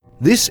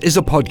This is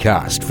a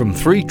podcast from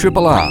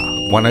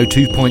 3RRR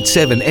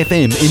 102.7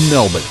 FM in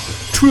Melbourne.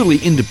 Truly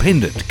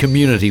independent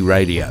community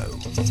radio.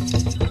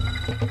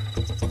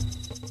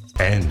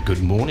 And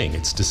good morning,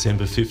 it's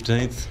December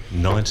 15th,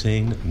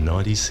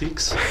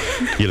 1996.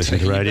 You're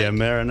listening to Radio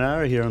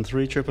Marinara here on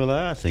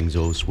 3RRR. Things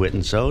all sweet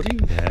and salty.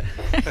 Yeah.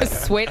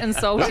 Sweet and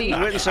salty.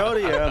 Sweet and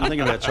salty, yeah. I'm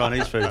thinking about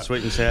Chinese food,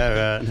 sweet and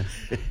sour.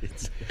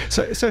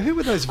 So who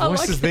were those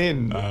voices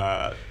then?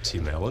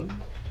 Tim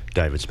Allen.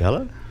 David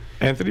Speller.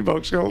 Anthony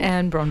Boxshall.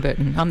 And Bron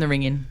Burton. I'm the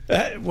ring-in.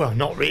 Well,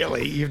 not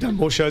really. You've done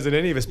more shows than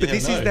any of us. But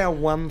this is our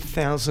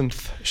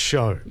 1,000th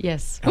show.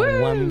 Yes. Our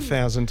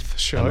 1,000th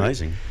show.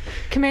 Amazing.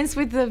 Commence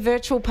with the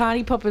virtual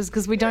party poppers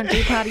because we don't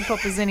do party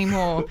poppers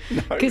anymore.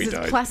 Because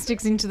it's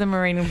plastics into the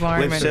marine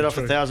environment. We've set off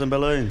 1,000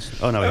 balloons.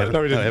 Oh, no, we haven't.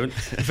 No, we No, haven't.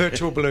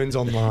 Virtual balloons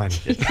online.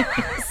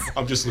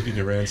 I'm just looking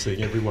around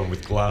seeing everyone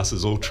with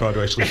glasses all trying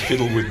to actually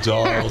fiddle with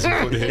dials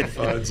and put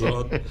headphones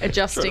on.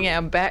 Adjusting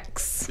our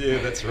backs.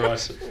 Yeah, that's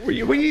right.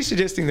 Were you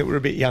suggesting that we're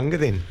a bit younger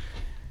then?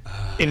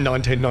 In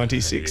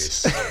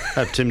 1996. Yes.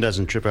 Hope Tim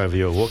doesn't trip over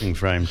your walking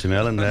frame, Tim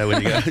Allen,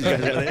 when you go out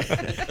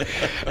there.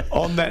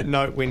 On that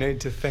note, we need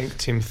to thank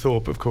Tim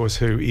Thorpe, of course,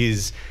 who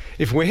is...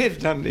 If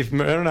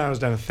Marinara's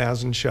done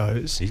 1,000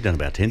 shows... He's done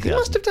about 10,000. He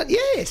must have done...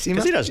 Yes.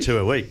 Because he does 2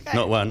 a week,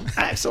 not one.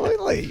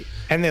 Absolutely.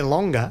 And they're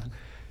longer.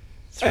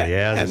 3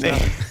 hours.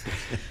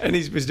 And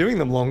he was doing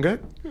them longer.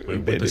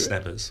 With the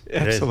snappers.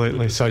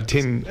 Absolutely. So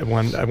Tim,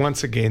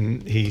 once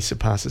again, he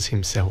surpasses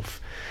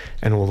himself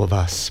and all of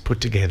us put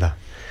together.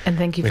 And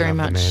thank you very love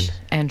the much, man.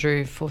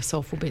 Andrew, for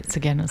Soulful Bits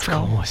again as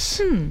well. Of course.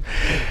 We've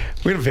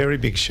got a very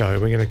big show.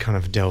 We're going to kind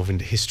of delve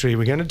into history.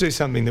 We're going to do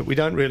something that we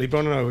don't really...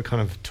 Bron and I were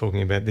kind of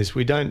talking about this.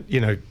 We don't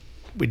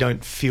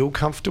feel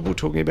comfortable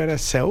talking about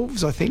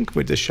ourselves, I think,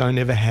 the show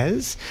never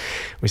has.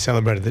 We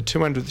celebrated the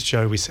 200th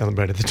show, we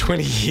celebrated the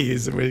 20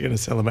 years, and we're going to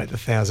celebrate the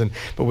 1,000.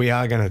 But we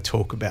are going to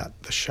talk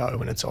about the show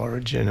and its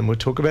origin, and we'll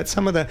talk about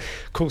some of the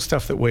cool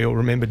stuff that we all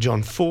remember.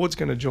 Joh Ford's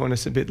going to join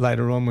us a bit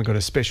later on. We've got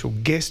a special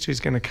guest who's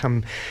going to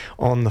come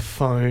on the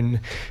phone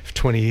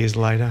 20 years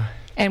later.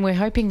 And we're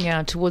hoping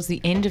towards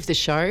the end of the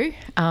show,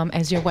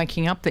 as you're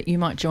waking up, that you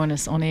might join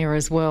us on air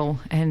as well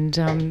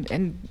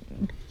and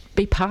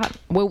be part.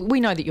 Well,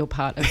 we know that you're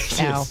part of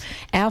Yes.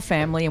 our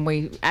family, and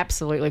we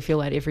absolutely feel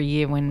that every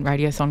year when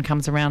Radiothon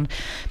comes around.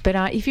 But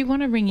if you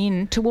want to ring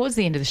in towards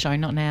the end of the show,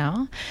 not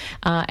now,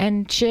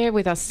 and share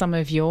with us some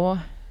of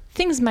your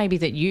things maybe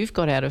that you've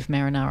got out of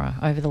Marinara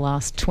over the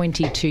last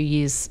 22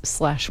 years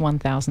 /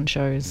 1,000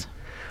 shows.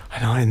 I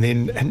know,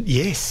 and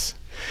yes.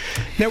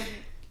 Now,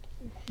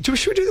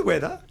 should we do the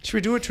weather? Should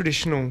we do a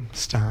traditional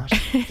start?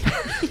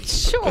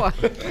 Sure.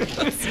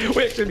 Well,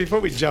 actually, before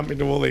we jump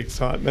into all the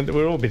excitement,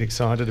 we're all a bit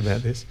excited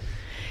about this.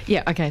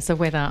 Yeah, okay, so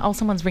weather. Oh,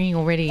 someone's ringing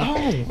already.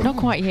 Oh. Not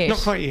quite yet. Not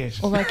quite yet.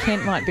 Although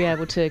Kent might be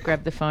able to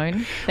grab the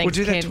phone. Thanks, We'll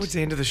do that Kent. towards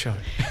the end of the show.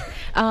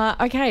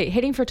 Okay,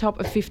 heading for a top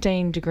of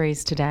 15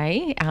 degrees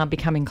today,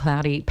 becoming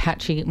cloudy,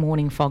 patchy,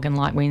 morning fog and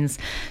light winds.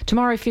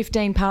 Tomorrow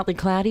 15, partly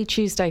cloudy.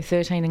 Tuesday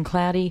 13 and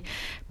cloudy.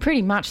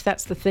 Pretty much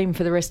that's the theme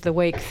for the rest of the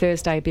week.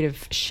 Thursday a bit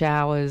of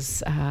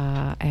showers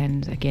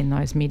and again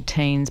those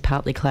mid-teens,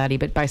 partly cloudy,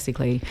 but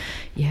basically,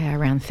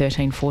 around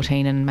 13,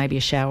 14 and maybe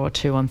a shower or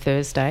two on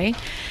Thursday.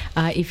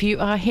 If you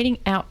are heading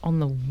out on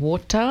the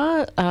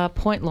water,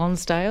 Point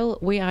Lonsdale,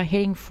 we've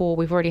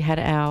already had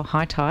our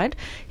high tide,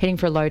 heading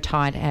for a low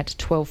tide at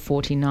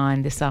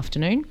 12:49 this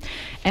afternoon.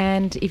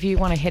 And if you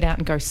want to head out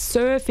and go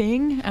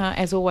surfing,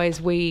 as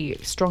always, we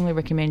strongly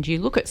recommend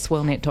you look at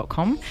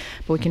swellnet.com,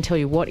 but we can tell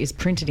you what is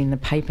printed in the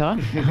paper,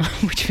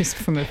 which was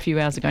from a few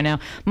hours ago now.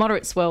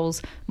 Moderate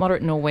swells,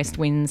 moderate nor'west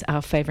winds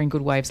are favouring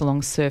good waves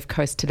along Surf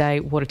Coast today.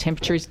 Water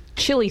temperature is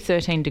chilly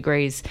 13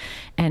 degrees.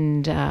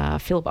 And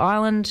Phillip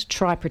Island,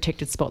 try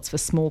protected spots for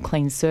small,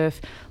 clean surf.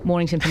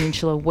 Mornington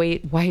Peninsula,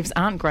 waves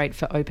aren't great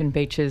for open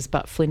beaches,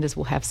 but Flinders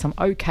will have some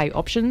okay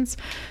options.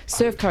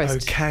 Surf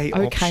Coast,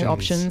 okay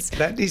options.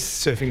 That is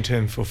surfing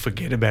term for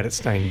forget about it,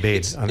 stay in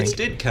bed. It's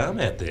dead calm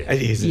out there.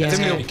 It is. Yeah. It's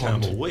It's going a to be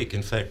calm all week.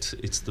 In fact,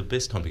 it's the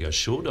best time to go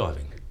shore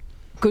diving.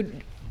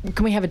 Good.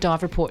 Can we have a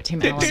dive report,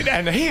 Tim Allen?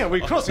 And here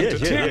we cross into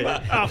Tim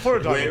for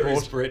a dive Where is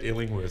report. Brett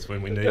Illingworth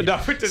when we need him? No,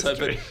 that's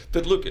true.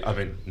 But look, I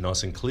mean,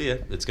 nice and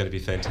clear. It's going to be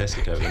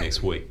fantastic over the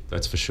next week.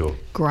 That's for sure.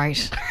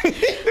 Great.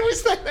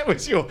 That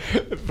was your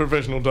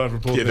professional dive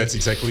report. Yeah, that's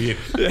exactly it.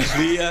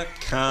 Clear,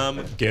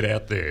 calm, get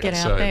out there. Get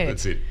out there.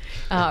 That's it.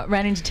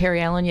 Ran into Terry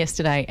Allen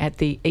yesterday at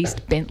the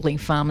East Bentley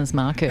Farmers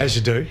Market. As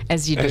you do.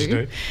 As you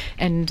do.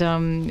 And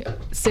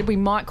said we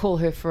might call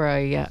her for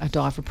a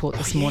dive report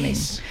this morning.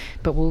 Yes.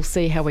 But we'll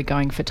see how we're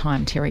going for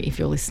time, Terry, if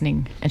you're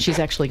listening. And she's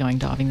actually going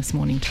diving this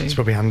morning too. It's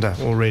probably under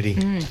already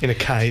in a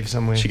cave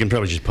somewhere. She can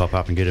probably just pop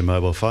up and get her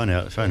mobile phone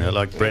out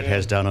like Brett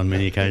has done on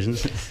many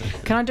occasions.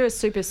 Can I do a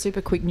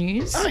super quick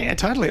news? Oh, yeah,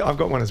 totally. I've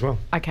got one as well.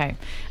 Okay.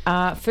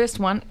 First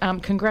one,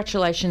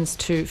 congratulations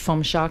to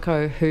Fom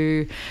Sharko,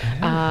 who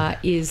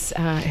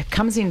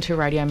comes into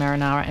Radio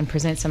Marinara and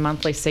presents a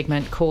monthly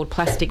segment called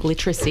Plastic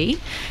Literacy.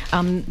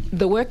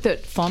 The work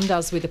that Fom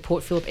does with the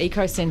Port Phillip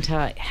Eco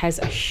Centre has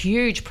a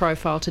huge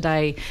profile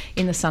today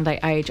in the Sunday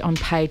Age on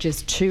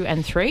pages 2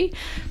 and 3,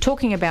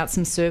 talking about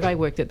some survey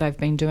work that they've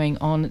been doing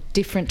on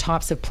different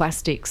types of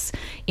plastics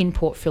in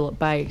Port Phillip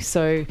Bay.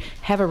 So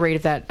have a read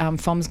of that.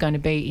 Fom's going to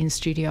be in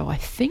studio, I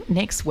think,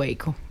 next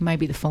week, or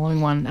maybe the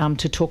following one,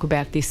 to talk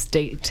about this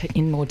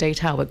in more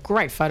detail. But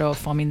great photo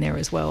of Fom in there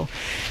as well.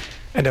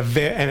 And a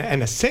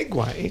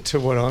segue to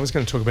what I was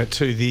going to talk about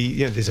too.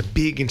 There's a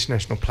big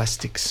international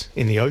plastics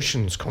in the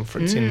oceans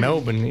conference in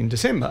Melbourne in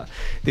December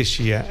this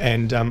year,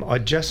 and I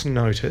just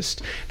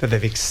noticed that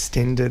they've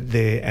extended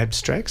their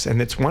abstracts,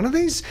 and it's one of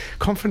these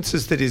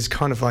conferences that is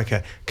kind of like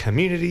a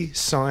community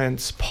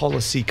science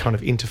policy kind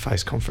of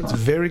interface conference.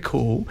 Very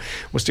cool.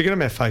 We'll stick it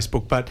on our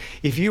Facebook. But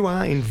if you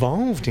are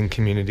involved in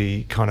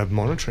community kind of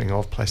monitoring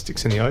of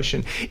plastics in the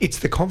ocean, it's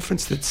the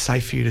conference that's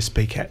safe for you to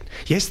speak at.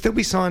 Yes, there'll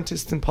be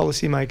scientists and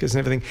policymakers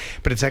and everything,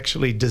 but it's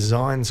actually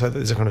designed so that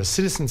there's a kind of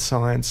citizen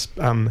science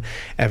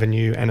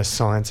avenue and a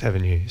science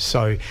avenue.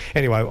 So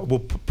anyway, we'll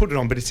put it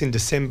on, but it's in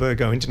December.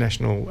 Go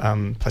International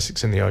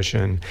Plastics in the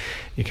Ocean.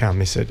 You can't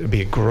miss it. It'll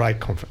be a great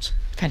conference.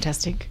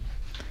 Fantastic.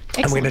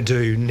 Excellent. And we're going to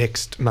do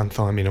next month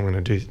I'm going to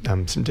do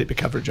some deeper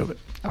coverage of it.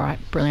 All right,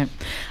 brilliant.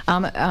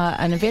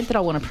 An event that I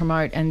want to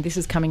promote, and this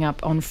is coming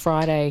up on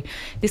Friday,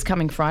 this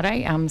coming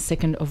Friday,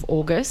 2nd of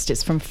August.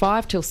 It's from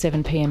 5 till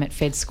 7 p.m. at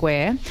Fed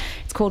Square.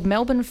 It's called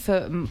Melbourne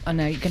for... Oh,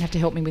 no, you're going to have to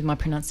help me with my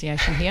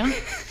pronunciation here.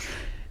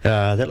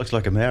 That looks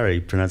like a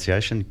Maori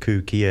pronunciation,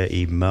 Kukia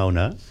I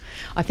Mauna.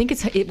 I think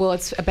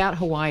it's about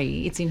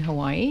Hawaii. It's in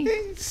Hawaii.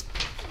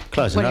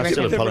 Close enough,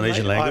 still a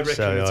Polynesian language,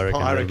 so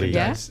I reckon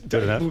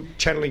good enough.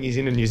 Channeling is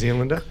in a New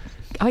Zealander.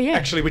 Oh, yeah.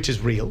 Actually, which is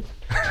real.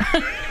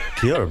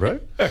 Kia ora, bro.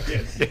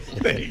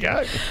 There you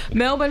go.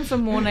 Melbourne for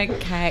Mauna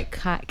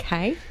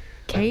K.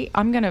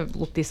 I'm going to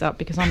look this up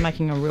because I'm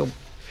making a real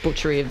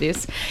butchery of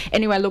this.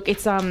 Anyway, look,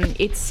 it's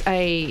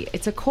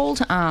a call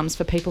to arms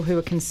for people who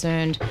are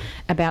concerned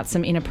about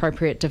some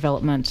inappropriate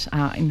development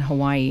in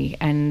Hawaii,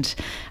 and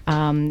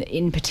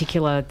in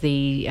particular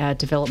the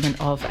development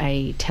of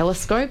a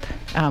telescope,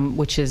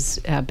 which has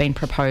been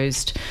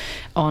proposed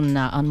on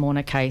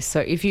Mauna Kea. So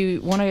if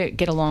you want to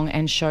get along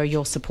and show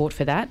your support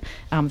for that,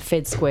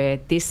 Fed Square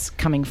this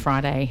coming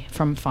Friday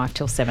from 5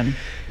 till 7.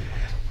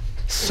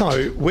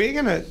 So we're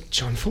going to...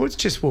 Joh Ford's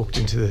just walked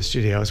into the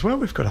studio as well.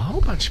 We've got a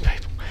whole bunch of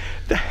people.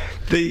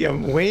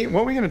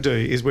 What we're going to do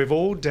is we've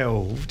all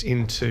delved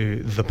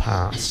into the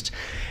past,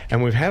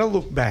 and we've had a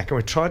look back, and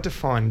we've tried to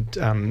find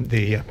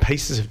the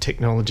pieces of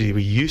technology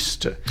we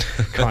used to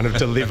kind of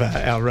deliver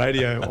our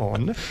radio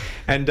on.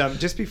 And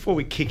just before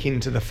we kick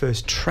into the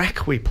first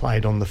track we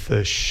played on the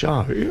first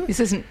show... This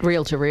isn't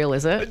reel to reel,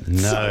 is it?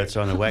 No, it's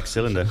on a wax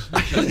cylinder.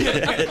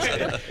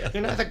 You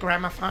know the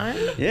gramophone?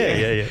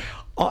 Yeah.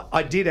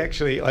 I did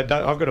actually. I've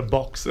got a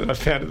box that I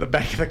found at the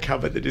back of the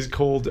cupboard that is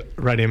called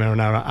Radio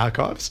Marinara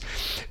Archives,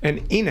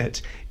 and in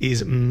it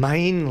is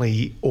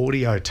mainly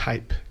audio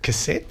tape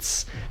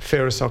cassettes,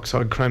 ferrous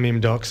oxide,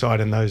 chromium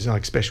dioxide, and those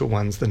like special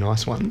ones, the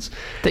nice ones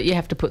that you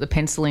have to put the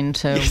pencil in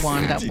to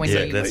wind up when you...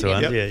 Yeah, that's the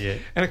one. Yeah.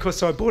 And of course,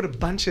 so I bought a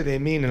bunch of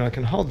them in, and I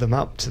can hold them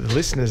up to the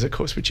listeners, of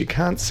course, which you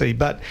can't see,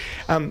 but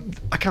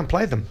I can't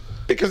play them,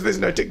 because there's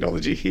no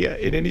technology here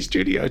in any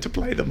studio to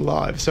play them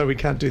live, so we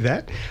can't do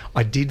that.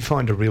 I did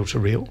find a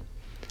reel-to-reel,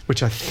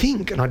 which I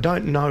think, and I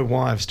don't know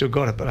why I've still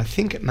got it, but I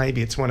think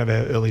maybe it's one of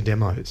our early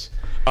demos.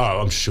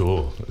 Oh, I'm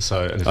sure.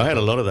 So I had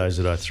a lot of those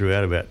that I threw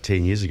out about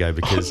 10 years ago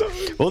because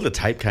all the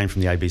tape came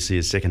from the ABC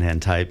as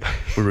second-hand tape.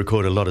 We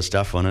recorded a lot of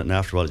stuff on it, and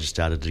after a while it just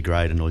started to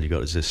degrade, and all you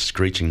got was this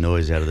screeching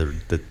noise out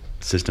of the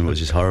system. It was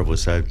just horrible,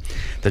 so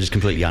they're just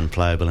completely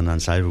unplayable and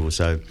unsavable,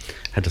 so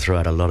had to throw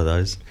out a lot of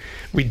those.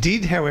 We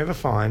did, however,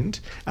 find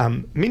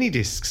mini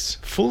discs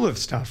full of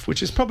stuff,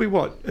 which is probably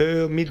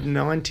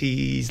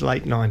mid-90s,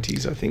 late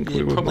 90s, I think.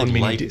 We were on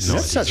mini discs.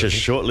 That's such a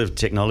short-lived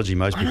technology,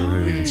 most people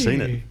haven't even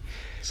seen it.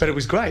 But it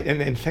was great,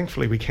 and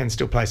thankfully we can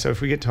still play, so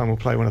if we get time we'll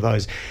play one of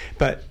those.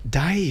 But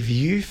Dave,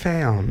 you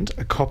found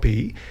a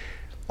copy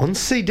on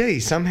CD,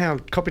 somehow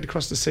copied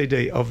across the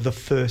CD, of the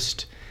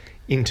first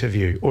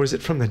interview, or is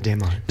it from the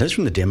demo? That's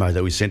from the demo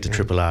that we sent to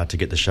Triple R to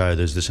get the show.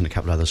 There's this and a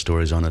couple of other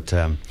stories on it,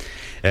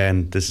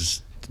 and this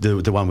is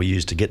the one we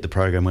used to get the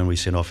program when we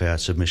sent off our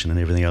submission and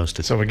everything else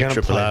to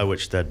Triple R,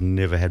 which they'd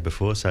never had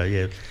before. So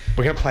yeah,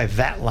 we're going to play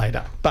that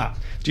later. But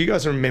do you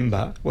guys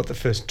remember what the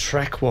first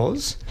track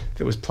was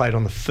that was played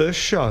on the first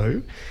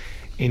show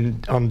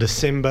on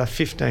December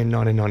 15,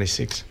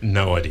 1996?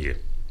 No idea.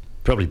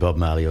 Probably Bob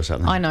Marley or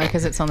something. I know,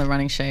 because it's on the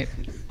running sheet.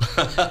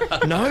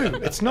 No,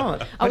 it's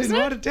not. I didn't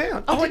write it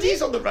down. Oh, it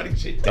is on the running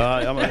sheet.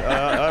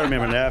 I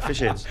remember now, Fish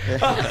Heads.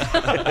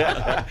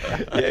 Yeah,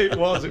 it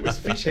was. It was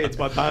Fish Heads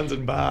by Barnes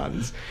and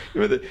Barnes.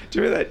 Do you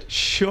remember that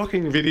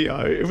shocking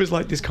video? It was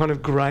like this kind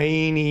of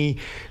grainy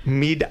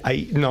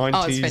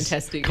mid-90s it's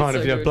fantastic. kind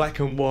it's of so black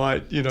and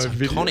white, It's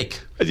video. iconic.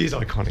 It is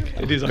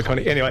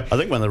iconic. Anyway. I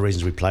think one of the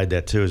reasons we played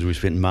that too is we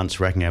spent months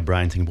racking our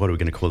brain thinking, what are we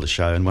going to call the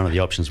show? And one of the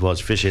options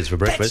was fish heads for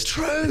breakfast.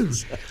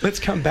 That's true. Let's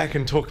come back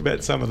and talk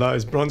about some of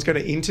those. Bron's going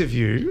to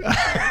interview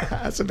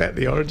us about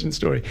the origin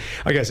story.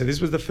 Okay, so this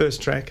was the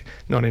first track,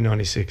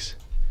 1996.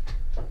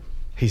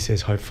 He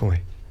says,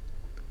 hopefully.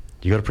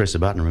 You got to press the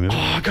button, remember? Oh,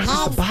 I got to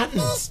press the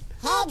button.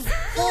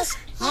 Fish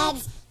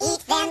heads, eat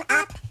them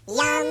up,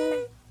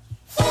 yum.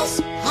 Fish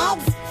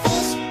heads,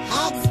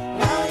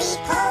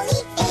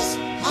 roly-poly fish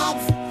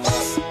heads,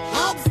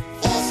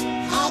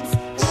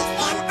 eat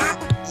them up,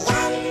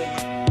 yum.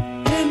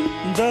 In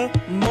the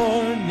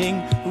morning,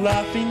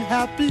 laughing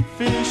happy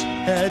fish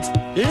heads.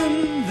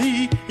 In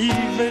the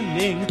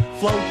evening,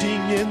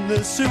 floating in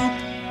the soup.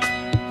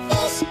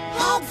 Fish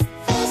heads,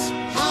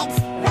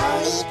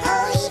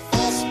 roly-poly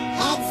fish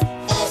heads,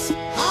 eat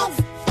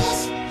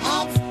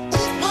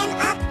them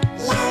up,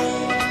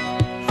 yum.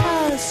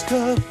 Ask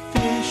a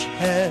fish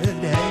head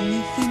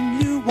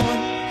anything you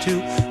want to.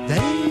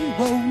 They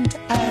won't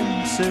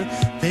answer,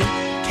 they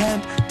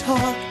can't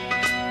talk.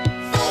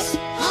 Fish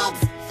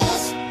heads,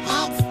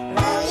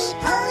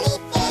 roly-poly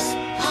fish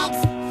heads,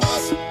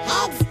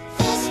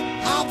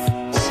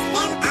 eat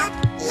them up,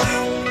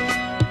 yum.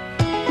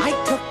 I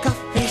took a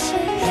fish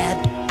head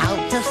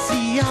out to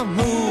see a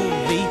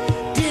movie.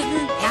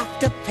 Didn't have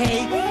to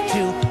pay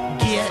to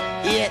get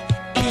it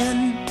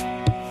in.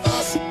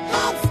 Fish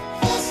heads,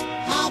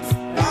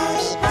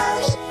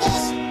 roly-poly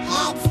fish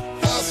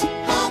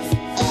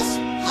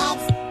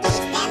heads,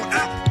 eat them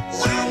up,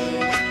 yum.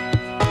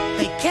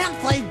 They can't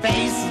play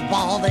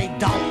baseball, they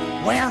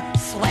don't wear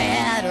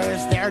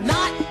sweaters. They're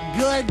not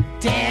good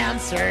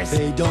dancers.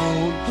 They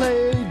don't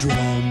play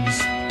drums.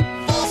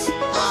 Fish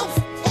heads,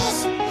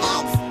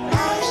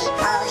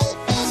 roly-poly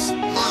fish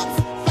heads,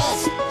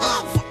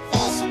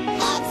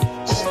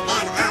 eat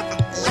them up,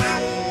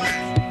 yum.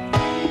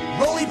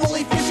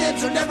 Roly-poly fish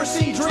heads are never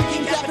seen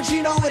drinking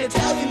cappuccino in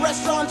Italian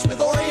restaurants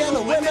with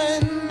Oriental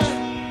women.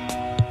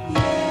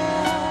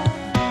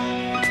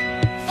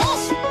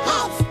 Fish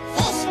heads,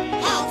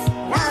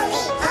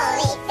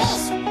 roly-poly fish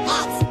heads, eat them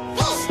up, yum.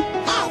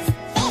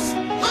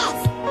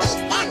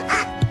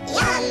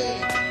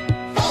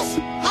 Fish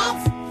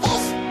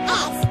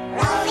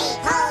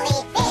heads, roly-poly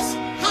fish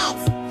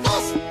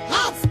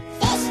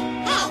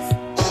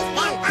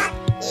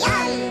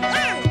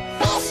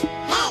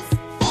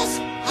heads,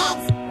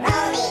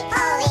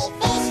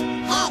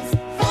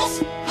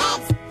 eat them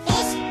up,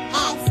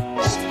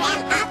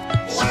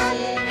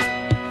 yum.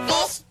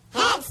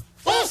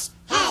 Fish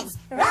heads,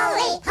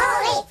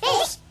 roly-poly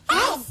fish heads, eat them up,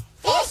 yum.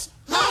 Fish heads,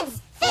 roly-poly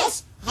fish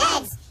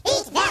heads,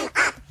 eat them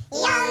up,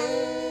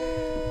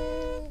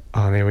 yum.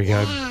 Oh, there we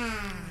go.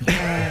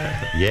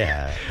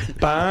 Yeah.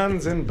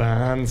 Barnes and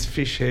Barnes,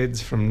 fish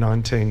heads from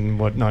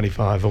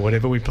 95 or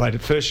whatever we played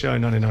at first show,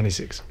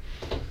 1996.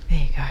 There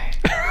you go.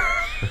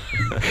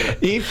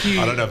 If you...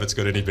 I don't know if it's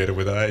got any better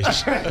with age.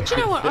 Do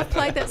you know what? I've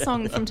played that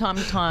song from time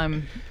to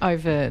time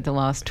over the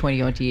last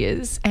 20-odd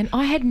years, and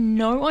I had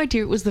no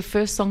idea it was the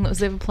first song that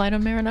was ever played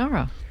on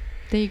Marinara.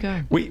 There you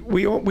go.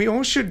 We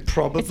all should It's such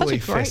probably a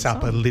great fess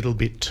up a song. little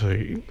bit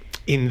too,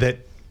 in that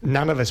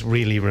none of us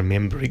really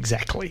remember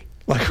exactly.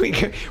 Like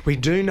we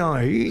do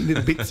know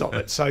the bits of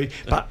it. So,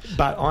 but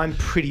I'm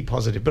pretty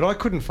positive. But I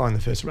couldn't find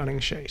the first running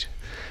sheet,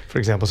 for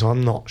example. So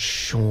I'm not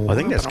sure. I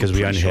think that's but I'm because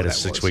we pretty only sure had a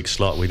that was. 6-week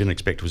slot. We didn't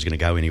expect it was going to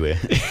go anywhere.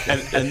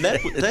 And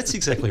that's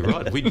exactly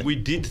right. We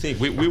did think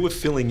we were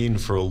filling in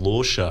for a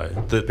law show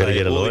that Better they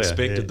get a all lawyer,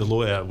 expected yeah. the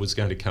lawyer was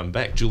going to come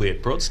back.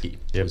 Juliet Brodsky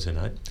Yep. was her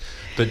name,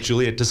 but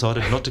Juliet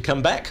decided not to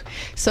come back.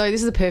 So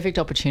this is a perfect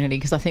opportunity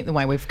because I think the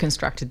way we've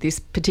constructed this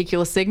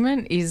particular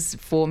segment is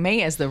for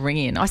me as the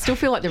ring-in. I still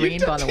feel like the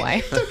ring-in, by the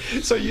way.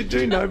 So you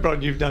do know,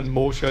 Bron, you've done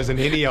more shows than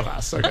any of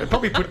us. Okay,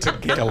 probably put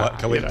together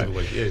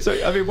Collectively, yes. So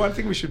I mean, one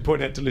thing we should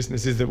point out to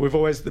listeners is that we've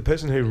always the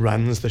person who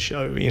runs the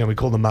show. We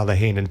call the mother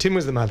hen, and Tim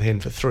was the mother hen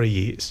for 3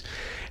 years,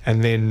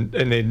 and then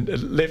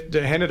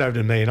handed over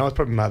to me, and I was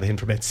probably mother hen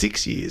for about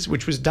 6 years,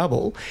 which was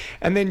double.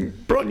 And then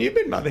Bron, you've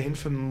been mother hen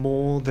for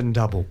more than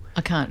double.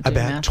 I can't do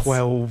about maths.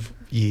 12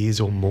 years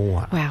or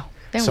more. Wow.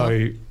 There So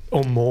we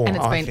or more. And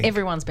I think.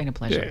 everyone's been a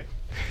pleasure. Yeah.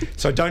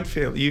 So don't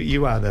feel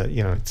you are the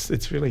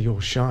it's really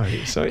your show.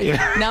 So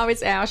No,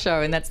 it's our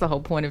show, and that's the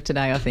whole point of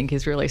today, I think,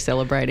 is really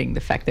celebrating the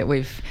fact that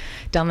we've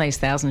done these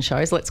 1,000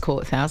 shows. Let's call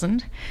it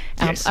 1,000.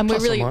 Yes, and we're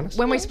plus or really minus.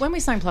 when we're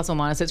saying plus or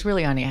minus, it's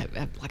really only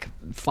like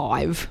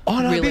 5. Oh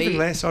no, really. even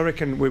less. I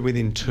reckon we're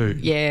within 2.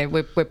 Yeah,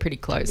 we're pretty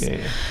close.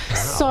 Yeah.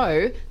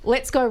 So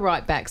let's go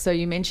right back. So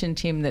you mentioned,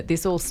 Tim, that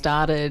this all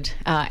started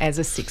as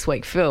a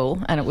 6-week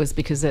fill, and it was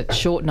because at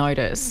short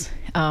notice,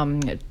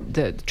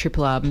 the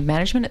Triple R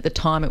management at the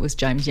time, it was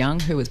James Young,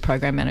 who was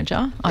program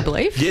manager, I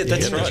believe. Yeah,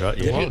 that's Yeah, right. that's right,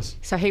 yeah. It was.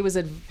 So he was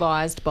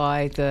advised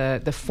by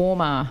the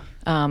former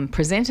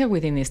presenter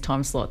within this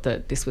time slot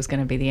that this was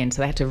going to be the end.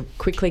 So they had to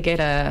quickly get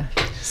a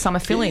summer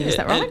fill in. Is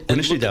that right? And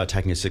Initially, they were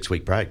taking a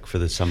 6-week break for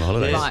the summer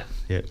holidays. Right.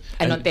 Yeah.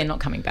 And they're not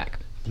coming back.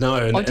 No,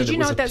 and did you it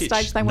know was at a that pitch.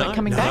 stage they weren't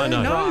coming back?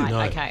 No,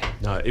 Right, okay.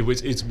 No, it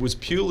was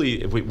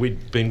purely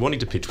we'd been wanting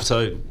to pitch.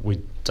 So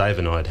Dave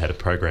and I had a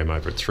program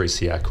over at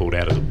 3CR called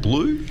Out of the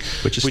Blue,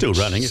 which is still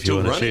running. If you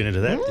want to tune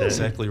into that,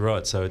 exactly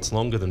right. So it's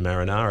longer than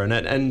Marinara,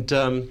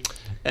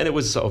 and it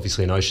was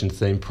obviously an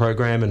ocean-themed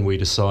program, and we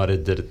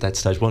decided that at that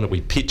stage, why don't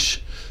we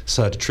pitch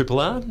to Triple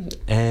R,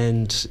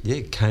 and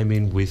came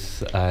in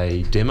with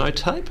a demo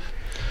tape.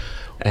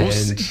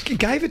 And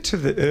gave it to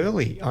the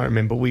early. I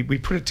remember we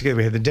put it together.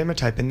 We had the demo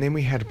tape, and then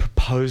we had a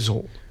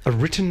proposal, a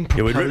written proposal.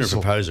 Yeah, we'd written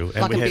a proposal, and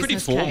like we a had pretty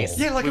business formal. case.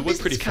 Yeah, like we a were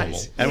pretty business formal.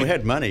 case. and we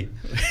had money.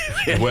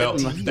 Well,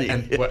 money.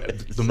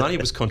 the money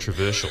was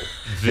controversial,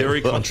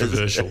 very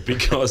controversial,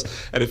 because,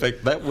 and in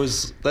fact,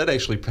 that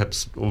actually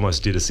perhaps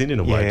almost did us in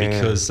a way,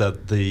 because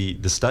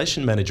the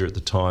station manager at the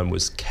time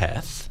was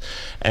Kath,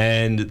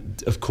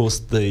 and of course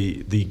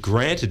the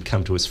grant had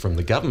come to us from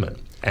the government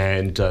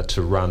and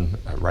to run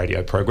a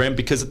radio program,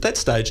 because at that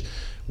stage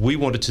we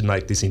wanted to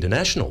make this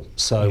international.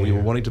 So we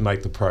were wanting to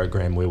make the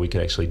program where we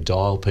could actually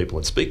dial people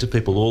and speak to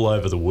people all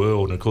over the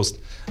world. And of course,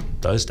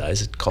 those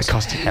days it cost a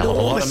hell of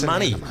a lot of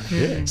money.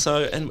 Yeah.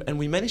 So and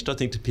we managed, I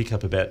think, to pick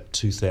up about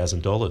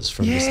 $2,000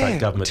 from the state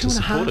government to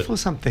support it. or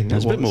something. It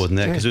was a bit more than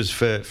that, because it was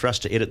for us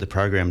to edit the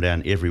program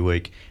down every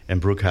week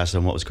and broadcast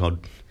on what was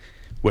called,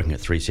 working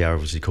at 3CR,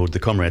 obviously called the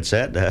Comrade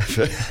Sat,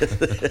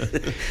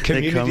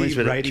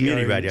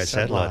 Community radio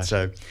satellite.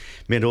 So it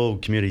meant all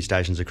community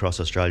stations across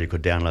Australia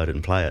could download it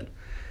and play it.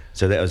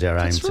 So that was our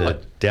aim,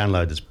 to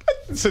download this.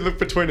 So look,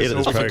 between us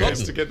all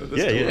programs to get to the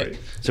story.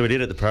 So we'd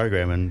edit the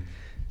program and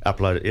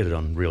upload it, edit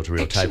on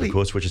reel-to-reel tape, of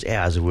course, which is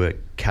hours of work,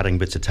 cutting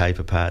bits of tape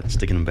apart,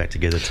 sticking them back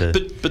together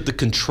to... But the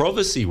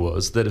controversy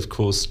was that, of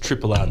course,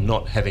 Triple R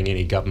not having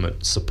any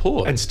government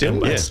support... And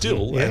still...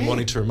 And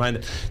wanting to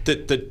remain...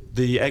 That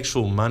the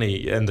actual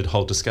money and the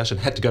whole discussion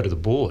had to go to the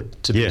board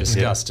to be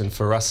discussed and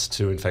for us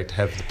to, in fact,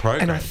 have the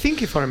program. And I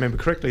think, if I remember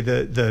correctly,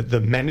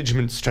 the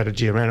management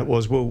strategy around it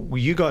was, well,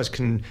 you guys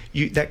can...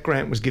 that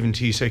grant was given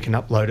to you so you can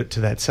upload it to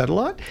that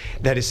satellite.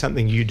 That is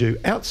something you do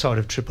outside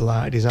of Triple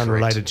R. It is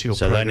unrelated to your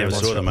program. So they never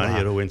saw the money,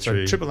 it all went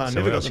through... So Triple R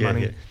never got the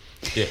money.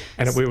 Yeah.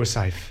 And we were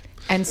safe.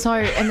 And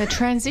the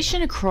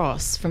transition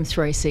across from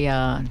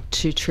 3CR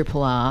to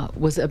Triple R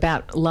was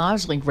about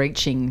largely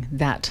reaching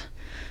that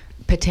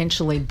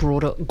potentially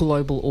broader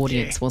global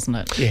audience, wasn't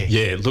it?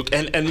 Yeah. Look,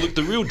 and look,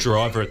 the real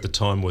driver at the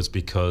time was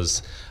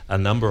because a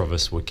number of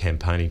us were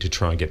campaigning to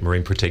try and get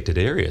marine protected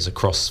areas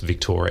across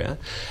Victoria,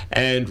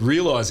 and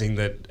realising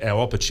that our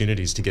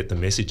opportunities to get the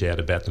message out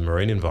about the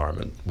marine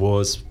environment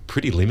was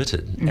pretty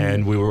limited,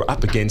 and we were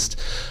up against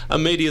a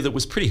media that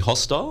was pretty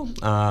hostile,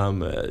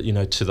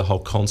 to the whole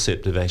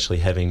concept of actually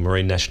having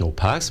marine national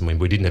parks. I mean,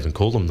 we didn't even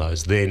call them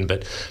those then,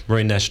 but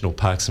marine national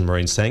parks and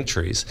marine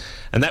sanctuaries,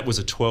 and that was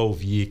a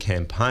 12-year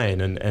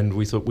campaign, and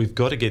we thought we've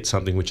got to get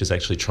something which is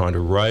actually trying to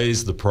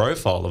raise the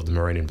profile of the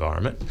marine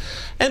environment,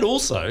 and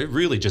also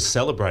really just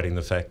celebrating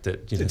the fact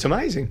that It's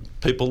amazing.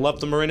 people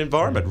love the marine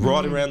environment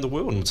right around the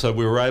world, and so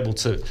we were able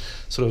to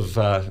sort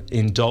of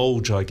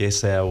indulge, I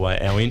guess,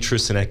 our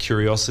interest and our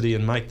curiosity,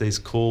 and make these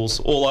calls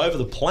all over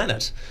the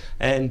planet,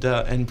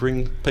 and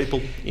bring people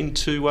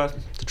into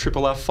the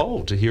Triple R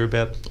fold to hear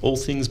about all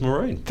things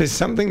marine. There's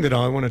something that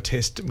I want to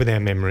test with our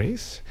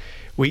memories.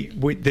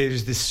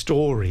 There's this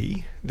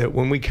story that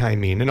when we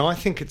came in, and I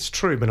think it's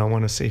true, but I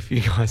want to see if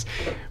you guys,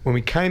 when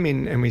we came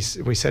in and we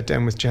sat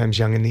down with James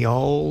Young in the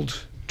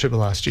old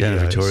Triple R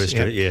studios, Victoria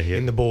Street,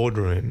 in the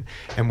boardroom,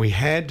 and we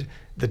had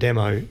the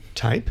demo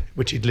tape,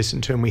 which he'd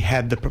listened to, and we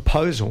had the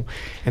proposal,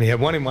 and he had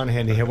one in one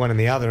hand, he had one in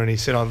the other, and he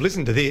said, I've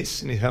listened to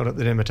this, and he held up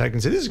the demo tape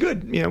and said, this is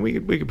good, we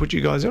could put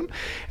you guys on.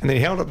 And then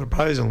he held up the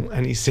proposal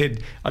and he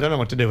said, I don't know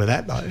what to do with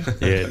that though.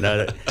 Yeah,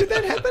 no. Did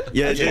that happen?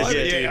 Yeah, it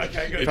did. Yeah,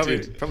 okay,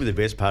 good. Probably the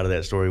best part of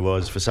that story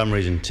was, for some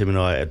reason, Tim and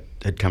I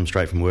had come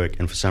straight from work,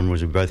 and for some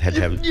reason we both had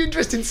to have... You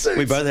dressed in suits?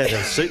 We both had to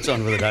have suits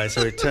on for the day,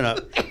 so we turn up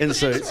in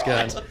suits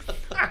going...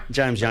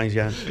 James Young's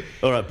going,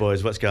 all right,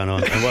 boys, what's going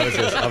on? And what is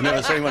this? I've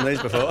never seen one of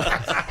these before.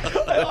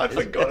 I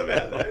forgot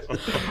about that.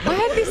 I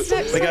had this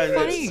so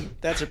funny.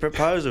 That's a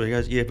proposal. He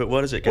goes, yeah, but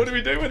what is it? What do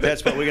we do with it?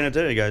 That's what we're going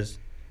to do. He goes,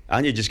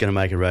 aren't you just going to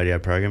make a radio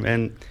program?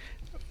 And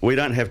we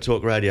don't have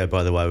talk radio,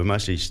 by the way. We're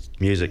mostly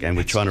music, and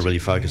we're trying to really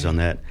focus on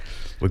that.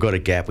 We've got a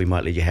gap, we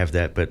might let you have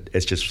that, but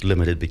it's just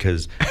limited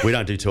because we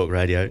don't do talk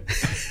radio.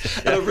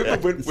 And I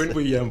remember when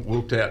we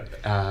walked out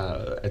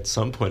at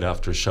some point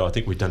after a show, I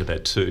think we'd done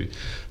about 2,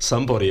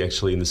 somebody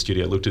actually in the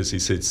studio looked at us, he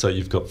said, so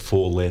you've got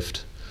 4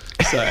 left.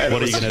 So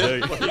what are you going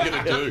to do? What are you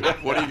going to do?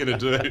 What are you going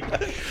to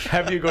do?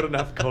 Have you got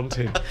enough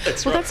content?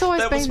 That's Well, right. that's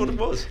always that been... was what it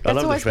was.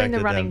 That's always been the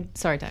running...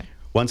 Sorry, Dave.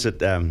 Once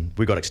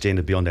we got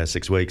extended beyond our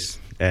 6 weeks,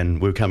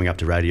 and we were coming up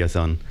to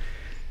Radiothon,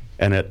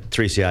 and at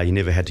 3CR you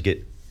never had to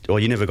get... Or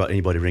you never got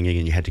anybody ringing,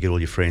 and you had to get all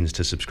your friends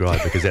to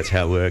subscribe because that's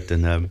how it worked.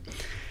 And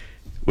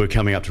we're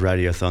coming up to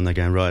Radiothon. They're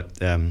going, right,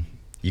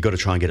 you got to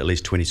try and get at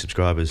least 20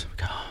 subscribers. We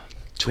go,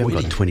 20?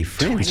 We've got 20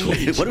 friends. What are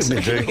we going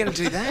to do? How are we going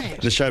to do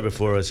that? The show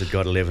before us had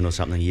got 11 or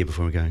something a year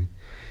before. We're going,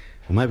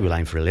 well, maybe we'll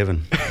aim for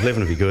 11.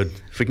 11 will be good.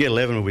 If we can get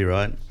 11, we'll be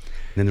right. And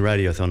then the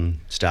Radiothon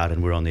started,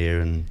 and we're on the air,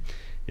 and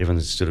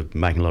everyone's sort of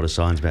making a lot of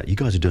signs about, you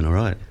guys are doing all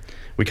right.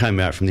 We came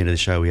out from the end of the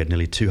show, we had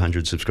nearly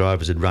 200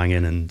 subscribers had rung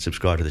in and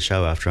subscribed to the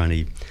show after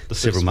only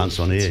several months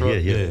on air.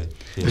 Right. Yeah.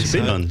 It's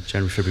been on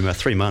January, February, March,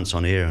 3 months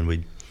on air, and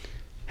we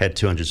had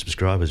 200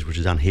 subscribers, which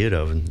is unheard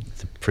of in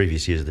the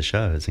previous years of the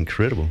show. It's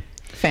incredible.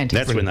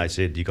 Fantastic. That's when they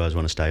said, you guys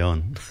want to stay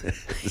on.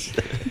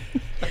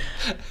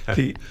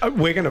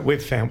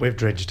 We've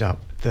dredged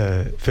up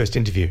the first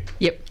interview.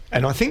 Yep.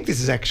 And I think this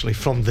is actually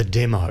from the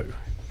demo.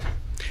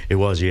 It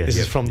was, yes. This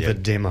is from the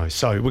demo.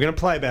 So we're going to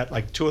play about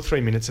like 2 or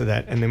 3 minutes of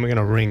that, and then we're going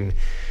to ring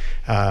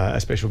a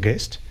special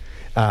guest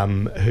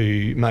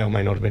who may or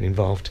may not have been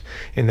involved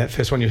in that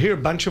first one. You'll hear a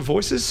bunch of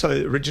voices. So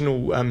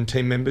original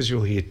team members,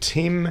 you'll hear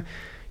Tim,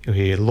 you'll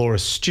hear Laura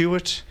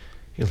Stewart,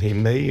 you'll hear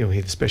me, you'll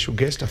hear the special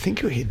guest. I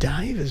think you'll hear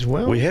Dave as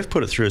well. We have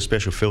put it through a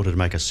special filter to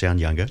make us sound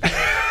younger.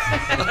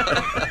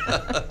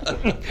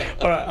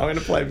 All right, I'm going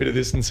to play a bit of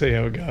this and see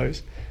how it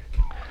goes.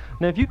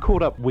 Now, if you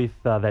caught up with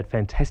that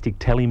fantastic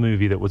telly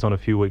movie that was on a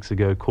few weeks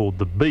ago called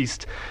The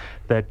Beast,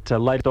 that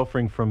latest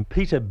offering from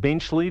Peter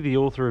Benchley, the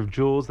author of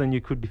Jaws, then you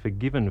could be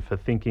forgiven for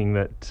thinking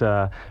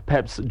that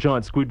perhaps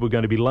giant squid were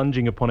going to be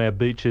lunging upon our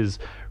beaches,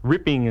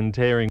 ripping and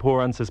tearing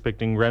poor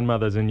unsuspecting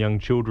grandmothers and young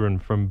children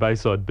from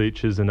bayside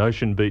beaches and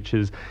ocean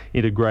beaches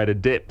into greater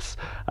depths.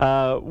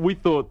 We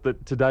thought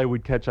that today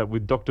we'd catch up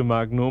with Dr.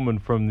 Mark Norman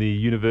from the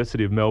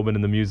University of Melbourne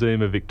and the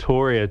Museum of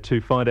Victoria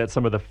to find out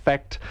some of the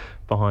fact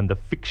behind the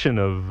fiction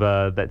of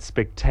that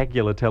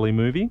spectacular telly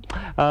movie.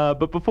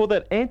 But before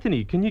that,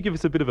 Anthony, can you give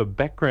us a bit of a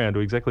background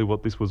to exactly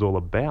what this was all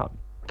about?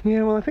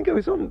 Yeah, well, I think it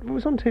was on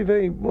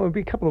TV, well, it'd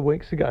be a couple of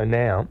weeks ago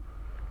now.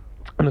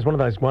 And it was one of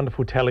those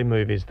wonderful telly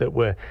movies that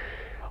were,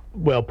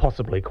 well,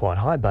 possibly quite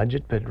high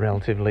budget, but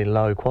relatively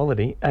low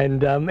quality.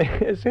 And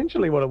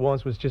essentially what it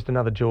was just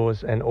another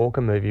Jaws and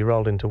Orca movie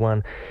rolled into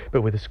one,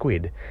 but with a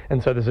squid.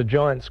 And so there's a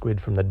giant squid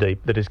from the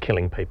deep that is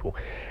killing people.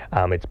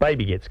 Its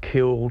baby gets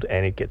killed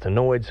and it gets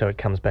annoyed, so it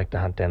comes back to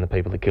hunt down the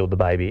people that killed the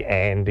baby.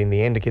 And in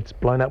the end, it gets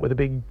blown up with a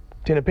big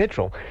tin of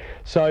petrol.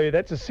 So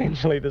that's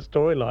essentially the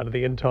storyline of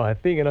the entire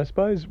thing. And I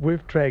suppose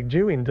we've dragged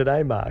you in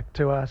today, Mark,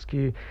 to ask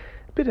you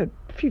a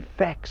few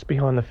facts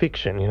behind the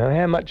fiction, you know,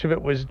 how much of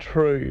it was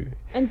true.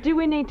 And do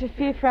we need to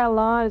fear for our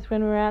lives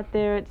when we're out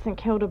there at St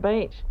Kilda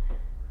Beach?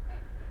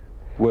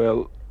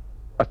 Well,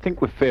 I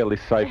think we're fairly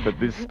safe at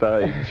this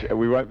stage.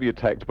 We won't be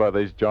attacked by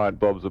these giant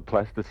blobs of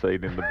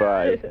plasticine in the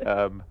bay.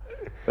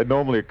 They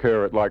normally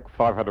occur at like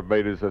 500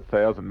 metres,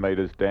 1,000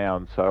 metres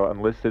down, so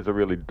unless there's a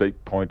really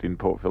deep point in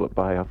Port Phillip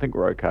Bay, I think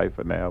we're okay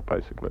for now,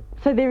 basically.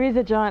 So there is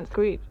a giant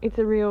squid. It's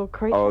a real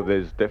creature? Oh,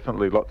 there's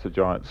definitely lots of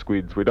giant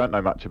squids. We don't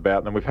know much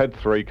about them. We've had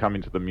 3 come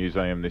into the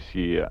museum this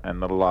year,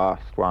 and the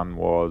last one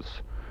was...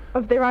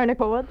 Of their own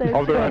accord?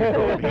 Of their own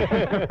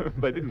accord.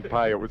 They didn't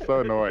pay. It was so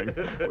annoying.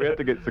 We had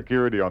to get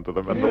security onto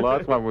them, and the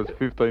last one was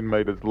 15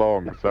 metres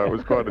long, so it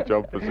was quite a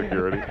job for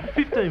security.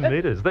 15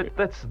 metres?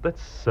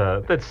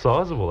 That's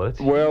sizable.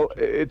 Well,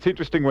 it's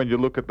interesting when you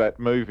look at that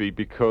movie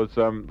because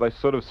they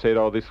sort of said,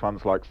 oh, this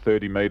one's like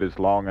 30 metres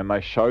long, and they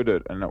showed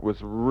it, and it was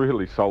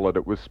really solid.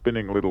 It was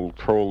spinning little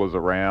trawlers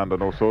around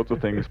and all sorts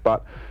of things,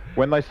 but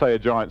when they say a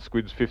giant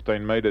squid's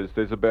 15 metres,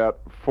 there's about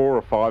 4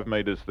 or 5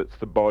 metres that's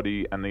the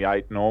body and the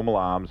 8 normal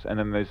arms, and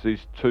then there's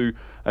these 2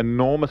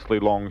 enormously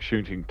long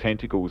shooting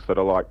tentacles that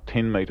are like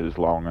 10 metres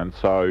long, and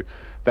so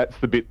that's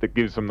the bit that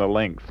gives them the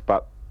length,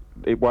 but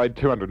it weighed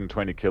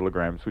 220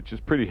 kilograms, which is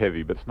pretty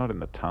heavy, but it's not in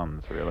the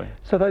tons, really.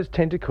 So those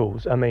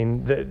tentacles, I mean,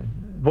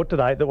 what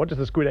does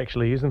the squid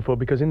actually use them for?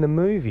 Because in the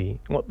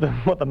movie, what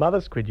the mother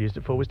squid used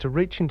it for was to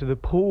reach into the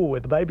pool where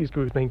the baby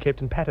squid was being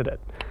kept and patted it.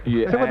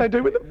 Yeah. Is that what they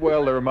do with them?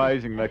 Well, they're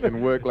amazing. They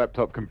can work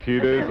laptop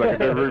computers, they can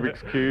do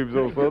Rubik's Cubes,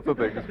 all sorts of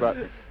things, but...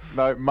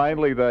 No,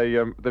 mainly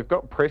they've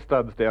got press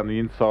studs down the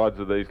insides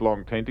of these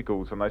long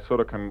tentacles, and they sort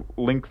of can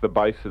link the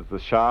bases, the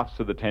shafts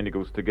of the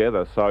tentacles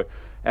together. So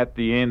at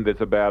the end,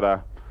 there's about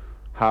a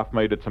half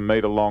metre to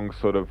metre long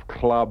sort of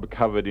club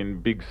covered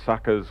in big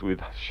suckers with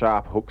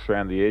sharp hooks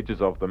around the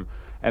edges of them,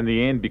 and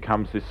the end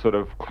becomes this sort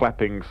of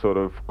clapping sort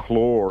of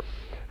claw.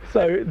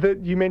 So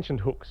you mentioned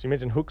hooks. You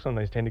mentioned hooks on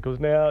these tentacles.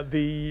 Now,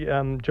 the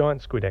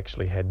giant squid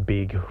actually had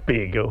big hooks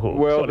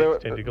well, on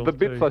its tentacles. The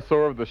bits I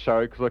saw of the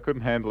show, because I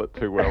couldn't handle it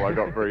too well, I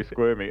got very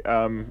squirmy.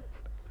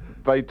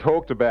 They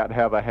talked about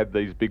how they had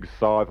these big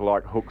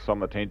scythe-like hooks on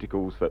the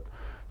tentacles that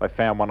they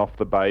found one off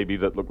the baby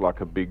that looked like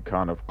a big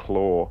kind of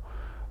claw.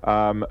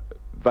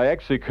 They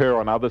actually occur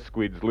on other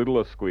squids,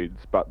 littler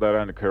squids, but they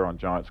don't occur on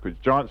giant squids.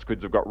 Giant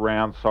squids have got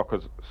round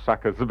suckers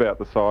about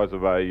the size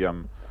of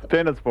a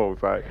tennis ball,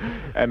 say,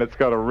 and it's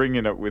got a ring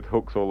in it with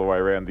hooks all the way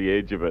around the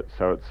edge of it,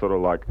 so it's sort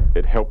of like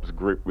it helps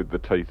grip with the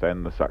teeth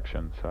and the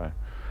suction, so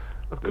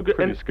it's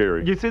pretty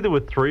scary. You said there were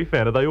 3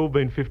 found. Have they all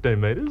been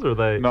 15 metres, or are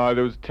they...? No,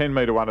 there was a 10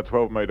 metre one, a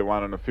 12 metre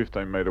one, and a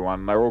 15 metre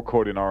one. They were all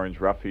caught in orange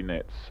roughy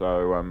nets,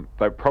 so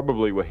they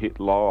probably were hit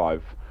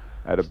live.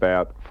 at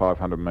about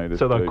 500 metres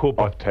So they're deep caught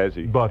off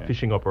Tassie. by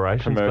fishing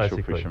operations, Commercial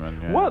basically. fishermen,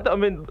 yeah. Well, I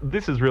mean,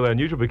 this is really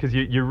unusual because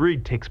you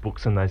read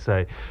textbooks and they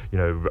say,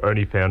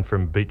 only found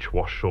from beach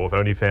wash or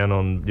only found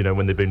on,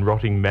 when they've been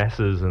rotting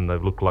masses and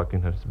they've looked like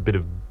a bit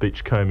of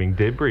beach combing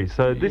debris.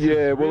 So this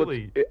is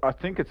really... I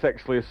think it's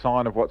actually a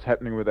sign of what's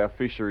happening with our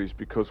fisheries,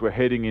 because we're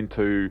heading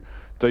into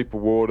deeper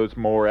waters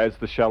more as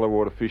the shallow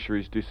water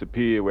fisheries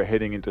disappear. We're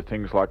heading into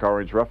things like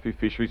orange roughy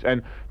fisheries.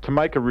 And to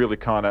make a really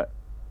kind of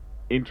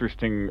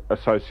interesting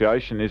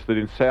association is that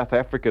in South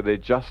Africa they're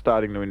just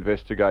starting to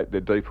investigate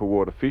their deeper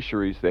water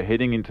fisheries. They're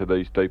heading into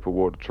these deeper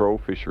water trawl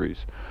fisheries,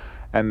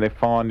 and they're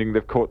finding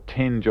they've caught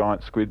 10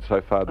 giant squid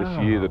so far this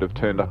year that have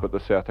turned up at the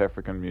South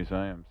African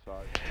Museum. So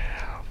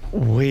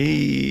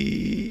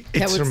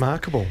it's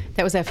remarkable.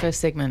 That was our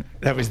first segment.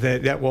 That was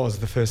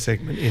the first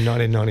segment in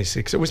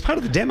 1996. It was part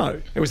of the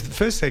demo. It was the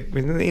first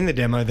segment in the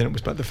demo, then it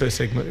was the first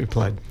segment we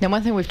played. Now,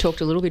 one thing we've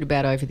talked a little bit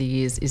about over the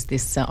years is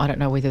this, I don't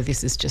know whether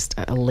this is just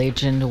a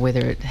legend or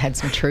whether it had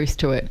some truth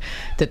to it,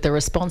 that the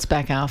response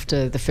back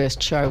after the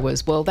first show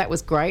was, well, that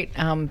was great,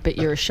 but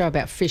you're a show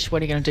about fish,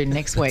 what are you going to do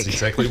next week? That's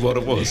exactly what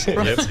it was.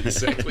 That's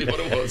exactly what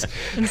it was.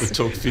 We've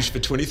talked fish for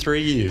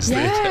 23 years.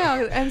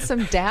 Yeah, and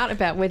some doubt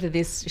about whether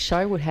this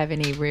show would have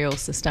any real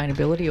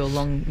sustainability or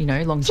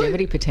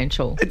longevity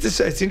potential. It's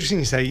interesting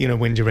you say,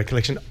 when's your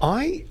recollection?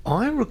 I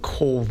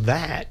recall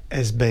that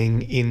as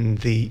being in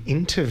the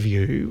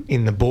interview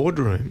in the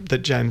boardroom that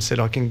James said,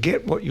 I can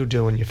get what you'll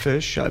do on your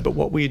first show, but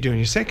what will you do on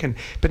your second?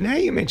 But now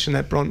you mention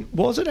that, Bron,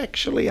 was it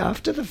actually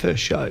after the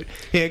first show?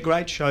 Yeah,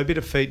 great show, bit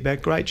of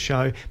feedback, great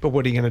show, but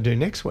what are you going to do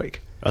next week?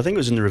 I think it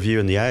was in the review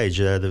in The Age,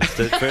 the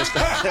first...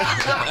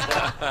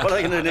 What are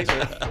they going to do next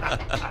week?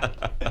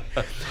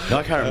 No,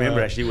 I can't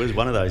remember, actually. It was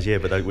one of those, yeah,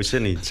 but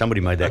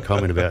somebody made that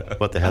comment about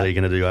what the hell are you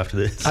going to do after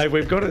this? Hey,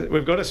 we've got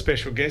a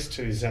special guest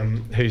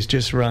who's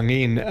just rung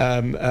in,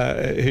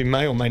 who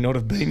may or may not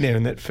have been there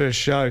in that first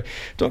show.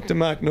 Dr.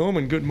 Mark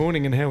Norman, good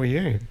morning, and how are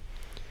you?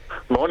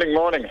 Morning.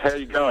 How are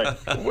you going?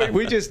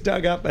 we just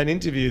dug up an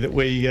interview that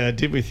we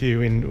did with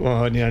you in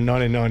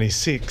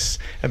 1996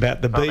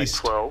 about the beast.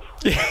 12.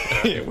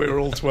 Yeah, we were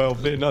all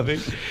 12 then, I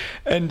think.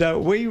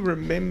 And we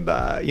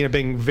remember,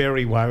 being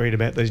very worried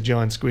about these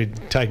giant squid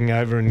taking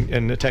over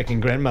and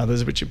attacking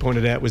grandmothers, which you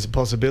pointed out was a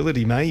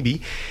possibility,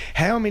 maybe.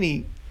 How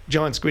many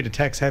giant squid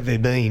attacks have there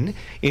been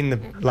in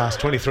the last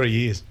 23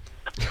 years?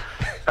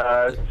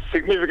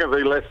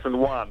 Significantly less than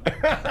one.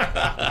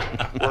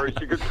 Whereas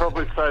you could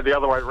probably say the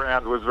other way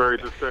round was very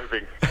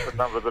disturbing, the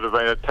number that have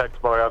been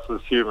attacked by us as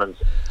humans.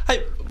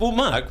 Hey, well,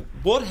 Mark,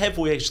 what have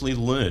we actually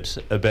learnt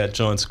about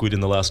giant squid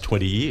in the last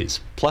 20 years,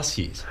 plus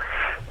years?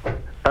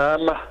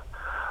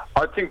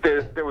 I think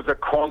there was a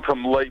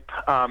quantum leap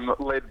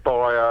led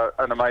by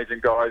an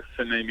amazing guy,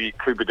 Tsunemi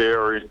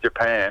Kubadera in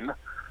Japan,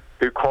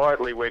 who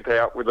quietly went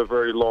out with a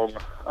very long...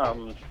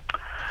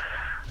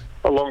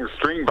 a long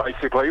string,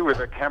 basically,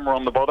 with a camera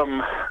on the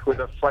bottom with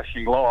a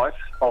flashing light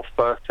off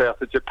the south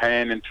of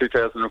Japan in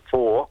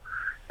 2004,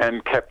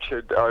 and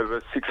captured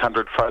over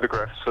 600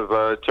 photographs of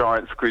a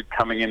giant squid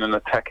coming in and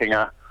attacking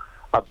a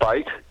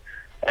bait.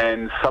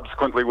 And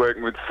subsequently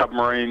working with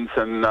submarines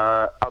and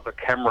other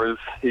cameras,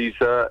 he's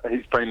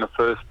been the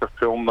first to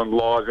film them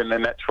live in their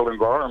natural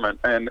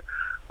environment. And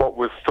what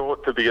was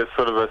thought to be a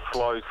sort of a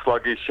slow,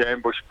 sluggish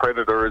ambush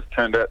predator has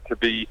turned out to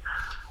be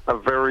a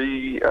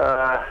very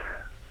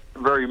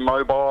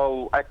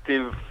mobile,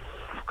 active,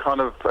 kind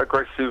of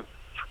aggressive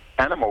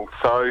animal.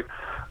 So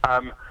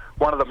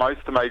one of the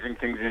most amazing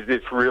things is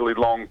this really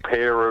long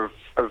pair of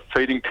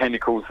feeding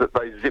tentacles that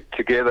they zip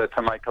together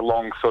to make a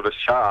long sort of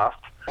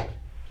shaft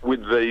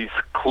with these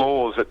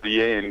claws at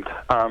the end.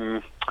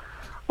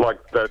 Like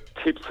the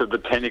tips of the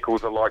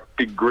tentacles are like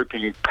big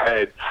gripping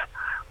pads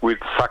with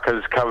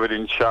suckers covered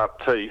in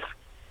sharp teeth.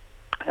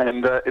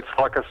 And it's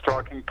like a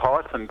striking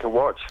python to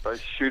watch. They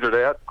shoot it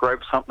out, grab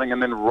something,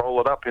 and then roll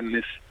it up in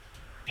this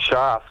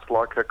shaft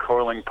like a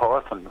coiling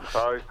python.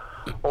 So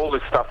all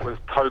this stuff was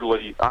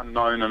totally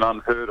unknown and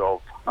unheard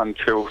of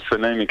until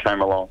tsunami came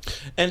along.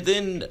 And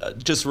then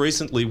just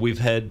recently we've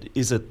had,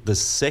 is it the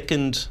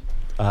second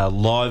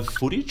live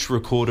footage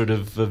recorded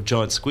of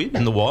giant squid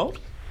in the wild?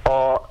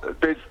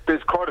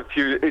 There's quite a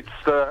few. It's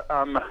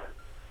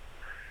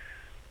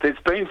there's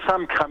been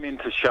some come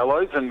into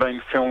shallows and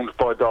been filmed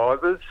by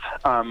divers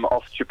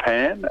off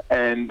Japan,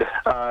 and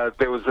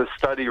there was a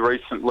study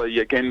recently,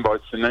 again by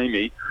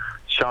Tsunami,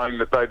 showing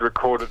that they'd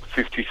recorded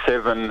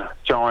 57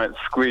 giant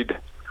squid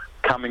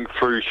coming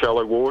through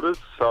shallow waters.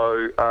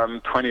 So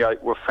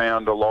 28 were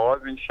found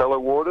alive in shallow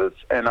waters,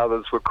 and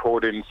others were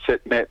caught in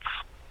set nets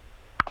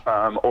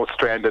or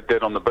stranded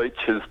dead on the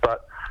beaches.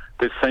 But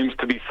there seems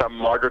to be some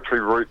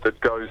migratory route that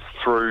goes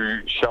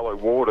through shallow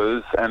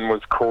waters and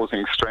was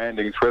causing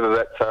strandings, whether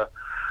that's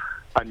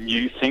a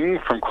new thing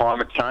from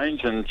climate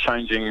change and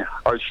changing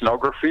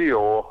oceanography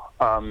or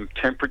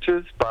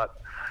temperatures, but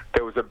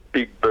there was a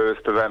big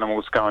burst of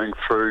animals going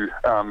through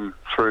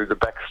the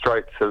back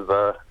straits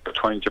of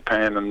between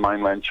Japan and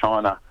mainland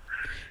China.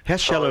 How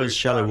shallow is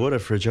shallow water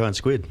for a giant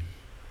squid?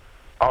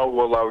 Oh,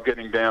 well, they were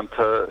getting down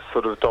to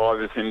sort of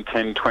divers in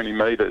 10, 20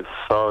 metres.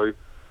 So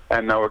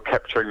and they were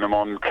capturing them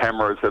on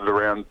cameras at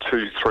around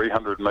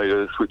 200-300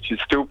 metres, which is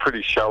still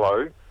pretty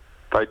shallow.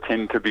 They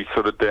tend to be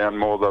sort of down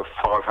more the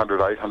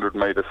 500-800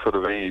 metre sort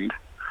of end.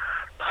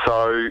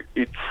 So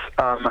it's,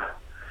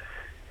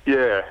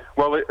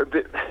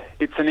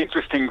 it's an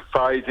interesting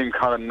phase in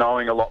kind of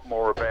knowing a lot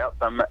more about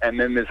them. And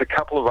then there's a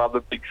couple of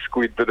other big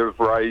squid that have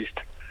raised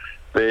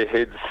their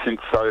heads since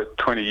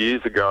 20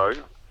 years ago.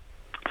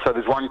 So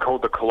there's one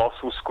called the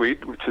colossal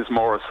squid, which is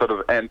more a sort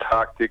of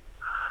Antarctic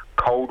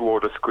cold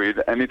water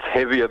squid, and it's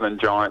heavier than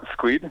giant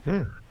squid.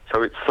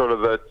 So it's sort of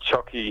the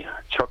chalky,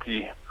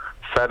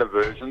 fatter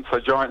version. So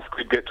giant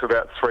squid get to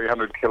about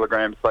 300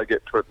 kilograms. They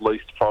get to at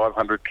least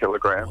 500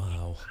 kilograms.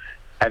 Wow.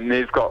 And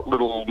they've got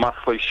little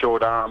muscly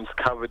short arms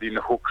covered in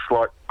hooks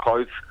like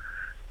clothes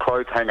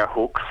hanger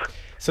hooks.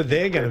 So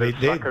they're going to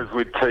be suckers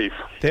with teeth.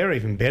 They're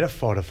even better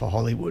fodder for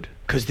Hollywood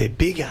because they're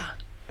bigger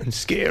and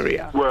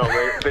scarier. Well,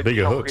 they're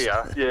bigger hooks.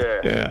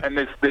 Yeah. And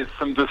there's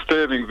some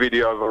disturbing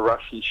video of a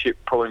Russian ship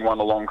pulling one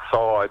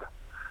alongside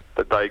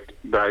that they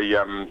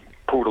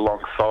pulled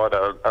alongside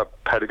a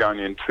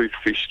Patagonian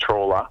toothfish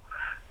trawler,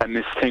 and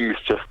this thing's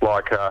just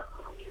like a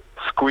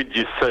squid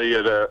you see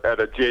at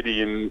a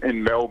jetty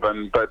in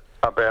Melbourne, but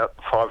about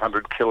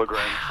 500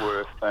 kilograms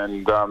worth,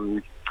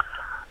 and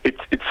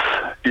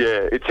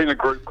it's in a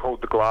group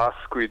called the glass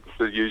squids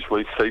that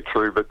usually see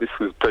through, but this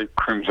was deep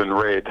crimson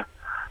red.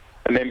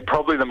 And then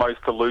probably the most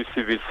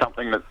elusive is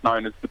something that's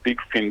known as the big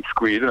fin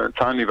squid, and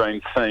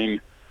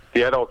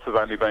the adults have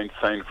only been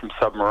seen from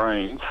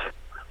submarines,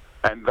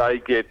 and they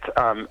get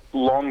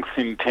long,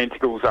 thin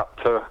tentacles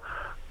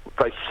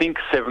they sink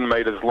 7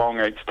 metres long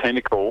each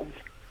tentacle,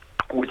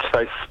 which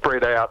they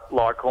spread out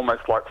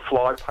almost like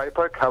fly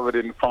paper covered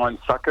in fine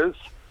suckers,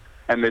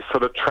 and they're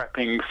sort of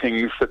trapping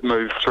things that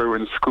move through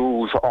in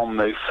schools on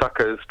these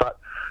suckers, but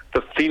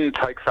the fin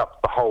takes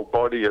up the whole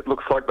body. It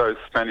looks like those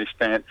Spanish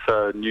dance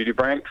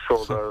nudibranchs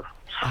or the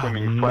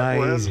swimming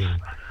flatworms.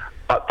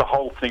 But the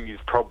whole thing is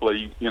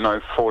probably,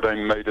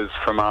 14 metres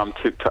from arm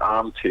tip to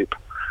arm tip.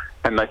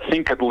 And they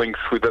think it links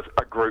with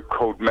a group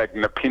called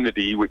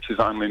Magnapinity, which is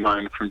only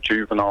known from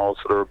juveniles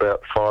that are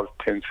about 5 to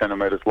 10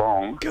 centimetres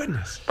long.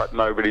 Goodness. But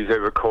nobody's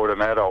ever caught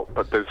an adult.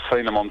 But they've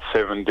seen them on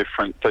 7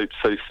 different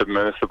deep-sea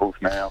submersibles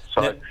now.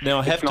 So now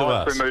I have it's to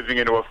nice ask. we're moving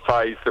into a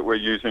phase that we're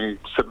using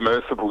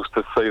submersibles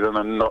to see them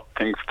and not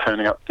things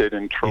turning up dead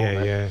in trawl.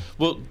 Yeah.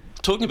 Well,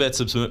 talking about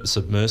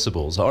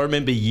submersibles, I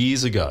remember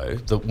years ago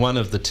that one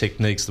of the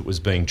techniques that was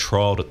being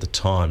trialled at the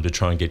time to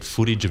try and get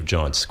footage of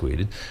giant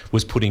squid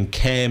was putting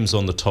cams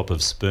on the top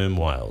of sperm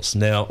whales.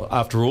 Now,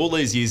 after all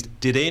these years,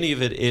 did any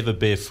of it ever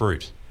bear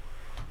fruit?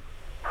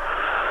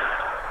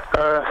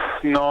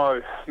 No,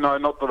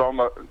 not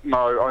that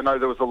no, I know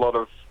there was a lot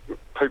of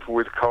people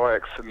with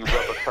kayaks and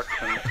rubber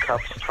suction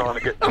cups trying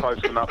to get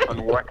close enough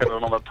and whacking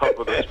it on the top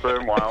of the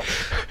sperm whale.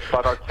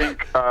 But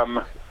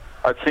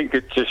I think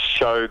it just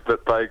showed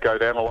that they go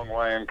down a long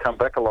way and come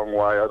back a long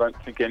way. I don't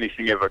think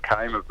anything ever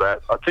came of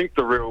that. I think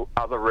the real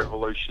other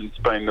revolution's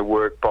been the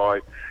work by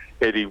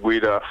Eddie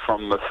Widder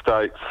from the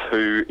States,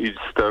 who is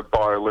the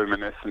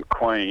bioluminescent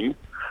queen,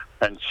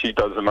 and she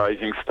does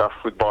amazing stuff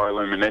with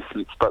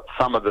bioluminescence. But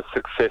some of the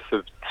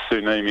successive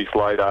tsunamis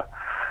later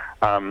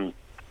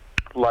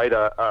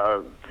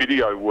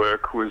video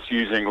work was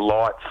using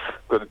lights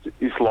that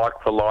is like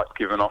the light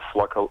given off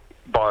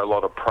by a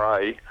lot of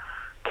prey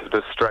to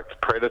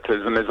distract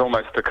predators, and there's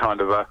almost a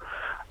kind of a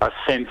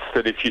sense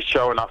that if you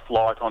show enough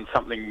light on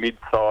something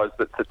mid-sized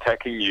that's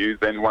attacking you,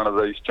 then one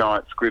of these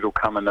giant squid will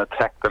come and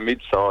attack the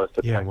mid-sized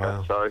attacker.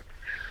 Wow. So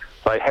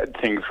they had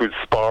things with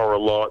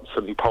spiral lights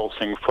and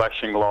pulsing,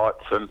 flashing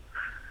lights, and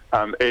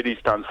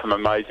Eddie's done some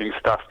amazing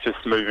stuff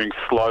just moving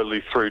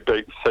slowly through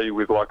deep sea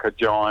with like a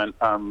giant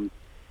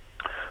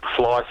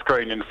fly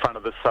screen in front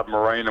of the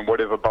submarine, and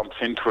whatever bumps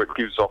into it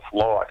gives off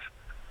light.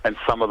 And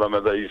some of them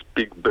are these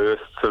big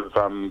bursts of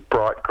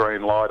bright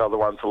green light. Other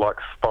ones are like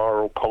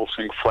spiral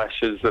pulsing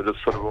flashes that are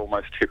sort of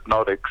almost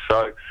hypnotic.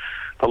 So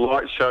the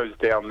light shows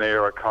down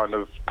there are kind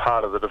of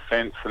part of the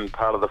defence and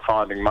part of the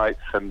finding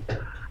mates and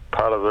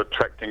part of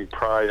attracting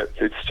prey.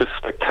 It's just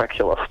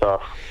spectacular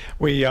stuff.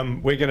 We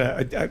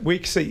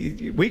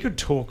could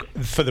talk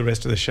for the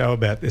rest of the show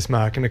about this,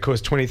 Mark, and of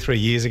course 23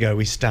 years ago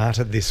we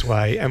started this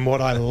way, and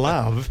what I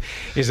love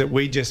is that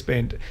we just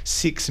spent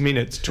 6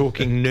 minutes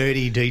talking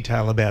nerdy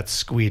detail about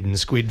squid and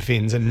squid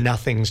fins, and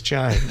nothing's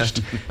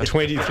changed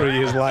 23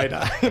 years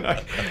later.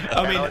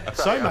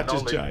 So much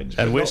has changed,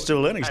 and we're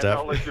still learning stuff.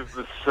 Our knowledge of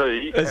the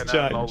sea has and changed.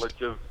 Our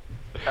knowledge of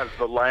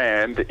the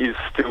land is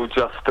still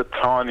just the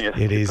tiniest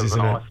tip of an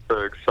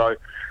iceberg. So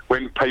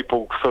when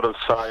people sort of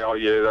say, oh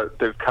yeah,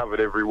 they've covered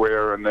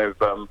everywhere and they've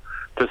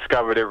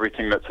discovered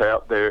everything that's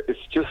out there, it's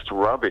just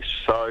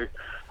rubbish. So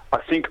I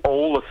think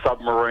all the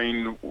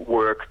submarine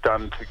work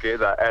done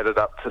together added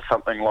up to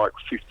something like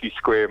 50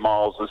 square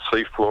miles of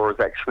seafloor has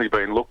actually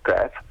been looked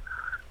at,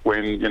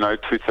 when,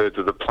 2/3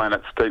 of the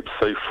planet's deep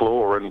sea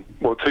floor, and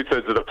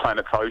 2/3 of the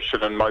planet's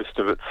ocean, and most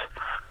of it's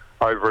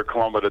over 1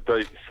 kilometre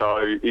deep.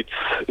 So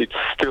it's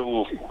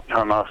still,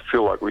 and I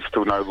feel like we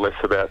still know less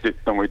about it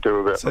than we do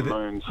about the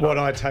moon. So. What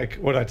I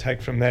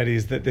take from that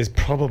is that there's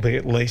probably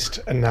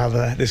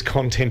there's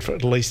content for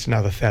at least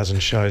another 1,000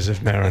 shows of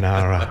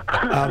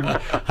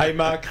Marinara. Hey,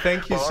 Mark,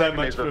 thank you so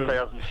much for...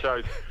 1,000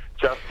 shows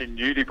just in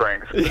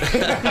nudibranchs.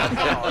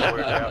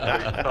 Solar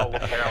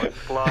powered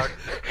slugs,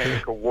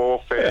 chemical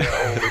warfare,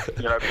 all this,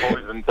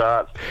 poison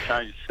darts,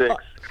 change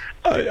sex.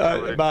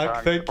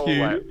 Mark, thank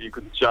you. All that, you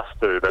could just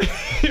do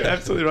that. You're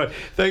absolutely right.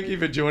 Thank you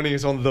for joining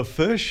us on the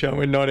first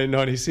show in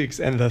 1996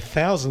 and the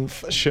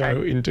 1,000th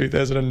show in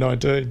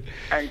 2019.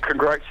 And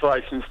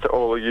congratulations to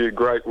all of you.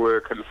 Great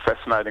work and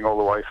fascinating all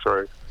the way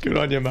through. Good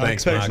on you, Mark.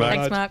 Thanks Mark.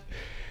 Thanks, Mark.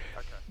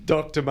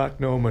 Dr. Mark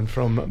Norman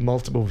from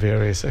multiple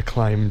various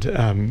acclaimed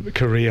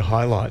career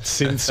highlights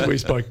since we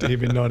spoke to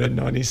him in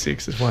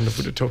 1996. It's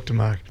wonderful to talk to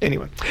Mark.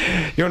 Anyway,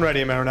 you're on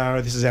Radio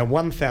Marinara. This is our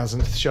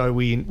 1,000th show.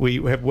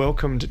 We have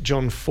welcomed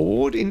Joh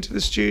Ford into the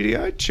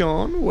studio.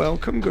 John,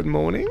 welcome. Good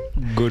morning.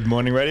 Good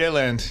morning, Radio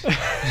Land.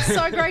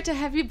 So great to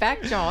have you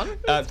back, John.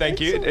 Thank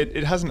you.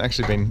 It hasn't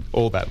actually been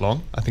all that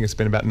long. I think it's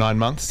been about 9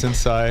 months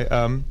since I...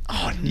 9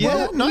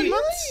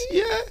 months?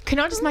 Yeah. Can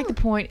I just make the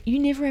point, you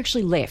never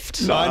actually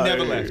left? No, I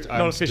never left.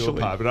 Not officially.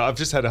 But I've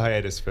just had a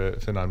hiatus for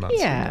 9 months.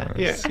 Yeah,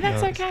 and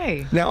that's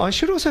okay. Now, I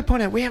should also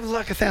point out, we have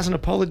like 1,000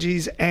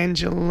 apologies.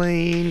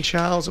 Angeline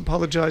Charles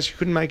apologised she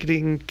couldn't make it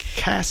in.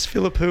 Cass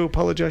Philippou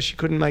apologised she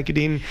couldn't make it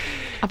in.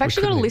 I've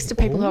actually got a list of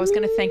people who I was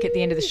going to thank at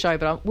the end of the show,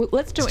 but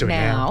let's do it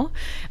now.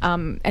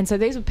 And so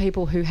these are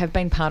people who have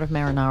been part of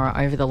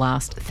Marinara over the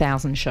last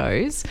 1,000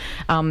 shows.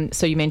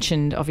 So you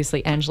mentioned,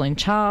 obviously, Angeline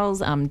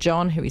Charles,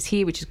 John, who is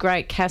here, which is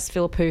great, Cass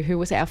Philippou, who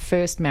was our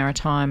first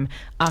maritime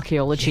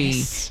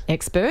archaeology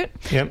expert.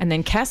 Yep. And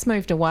then Cass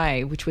moved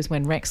away, which was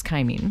when Rex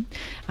came in.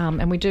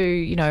 And we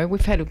do,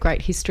 we've had a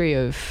great history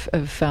of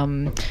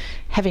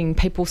having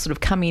people sort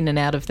of come in and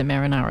out of the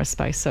Marinara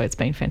space, so it's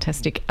been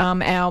fantastic.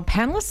 Our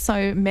panellists,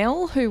 so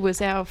Mel, who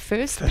was our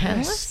first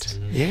panellist.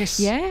 Yes.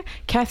 Yeah.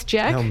 Kath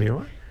Jack.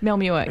 Mel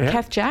Muir. Yeah.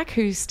 Kath Jack,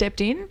 who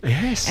stepped in.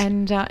 Yes.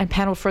 And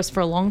panelled for us for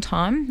a long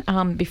time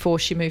before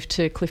she moved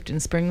to Clifton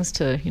Springs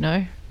to,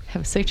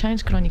 have a sea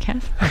change. Good on you,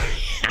 Kath.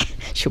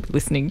 She'll be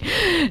listening.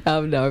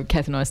 No,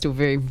 Kath and I are still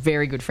very,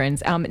 very good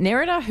friends.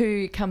 Narrator,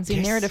 who comes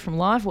in, Narrator from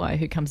Livewire,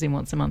 who comes in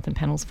once a month and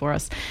panels for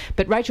us.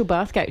 But Rachel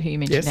Bathgate, who you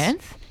mentioned,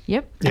 Anth.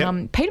 Yep.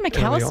 Peter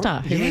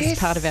McAllister, who was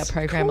part of our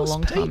program a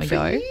long time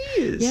ago.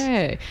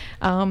 Yeah.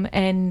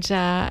 And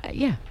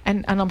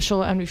I'm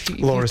sure... if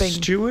Laura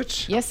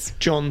Stewart. Yes.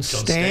 John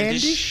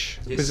Standish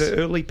was an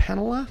early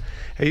paneller.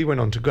 He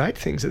went on to great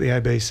things at the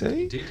ABC.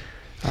 He did.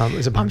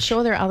 I'm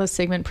sure there are other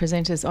segment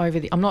presenters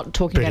over I'm not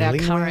talking about our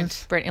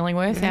current Brett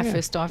Illingworth, our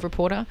first dive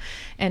reporter,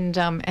 and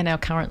our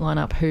current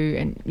lineup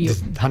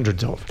there's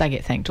hundreds of. They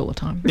get thanked all the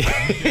time.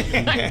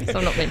 So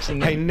I'm not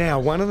mentioning them. Hey,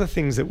 now, one of the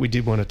things that we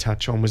did want to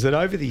touch on was that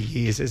over the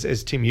years,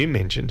 as Tim, you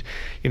mentioned,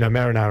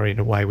 Marinara in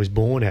a way was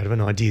born out of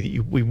an idea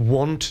that we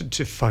wanted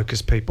to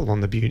focus people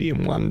on the beauty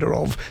and wonder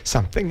of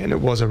something, and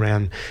it was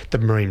around the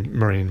marine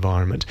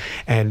environment,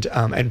 and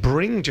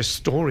bring just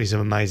stories of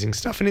amazing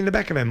stuff. And in the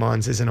back of our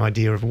minds, there's an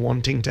idea of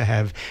wanting to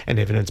have an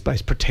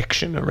evidence-based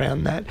protection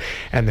around that,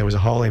 and there was a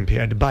whole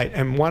MPO debate.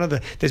 And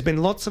there's been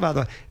lots of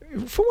other,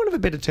 for want of a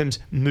better terms,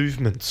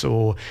 movements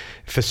or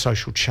for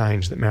social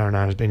change that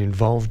Marinara has been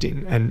involved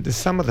in, and there's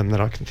some of them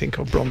that I can think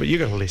of, Bron, but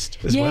you've got a list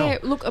as well. Yeah,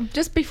 look,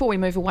 just before we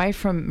move away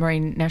from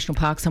marine national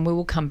parks, and we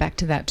will come back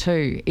to that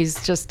too,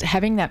 is just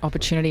having that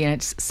opportunity, and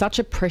it's such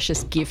a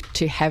precious gift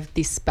to have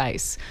this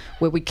space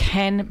where we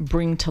can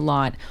bring to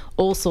light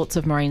all sorts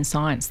of marine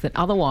science that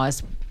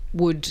otherwise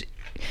would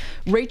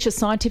reach a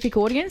scientific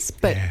audience,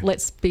 but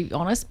let's be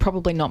honest,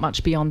 probably not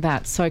much beyond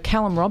that. So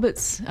Callum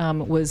Roberts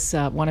was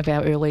one of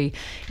our early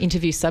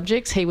interview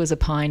subjects. He was a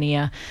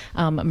pioneer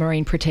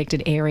marine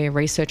protected area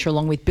researcher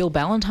along with Bill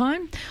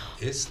Ballantyne.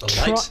 Yes,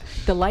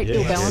 the late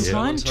Bill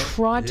Ballantyne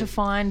tried to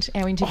find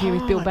our interview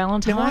with Bill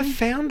Ballantyne. Now I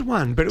found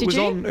one, but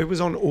it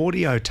was on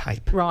audio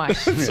tape. Right.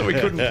 So we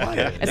couldn't play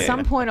it. At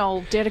some point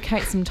I'll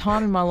dedicate some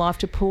time in my life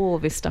to pull all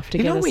this stuff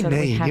together.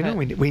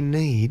 We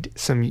need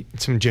some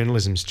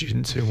journalism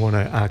students who want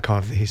to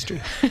archive the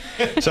history.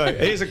 So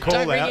here's a call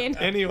out.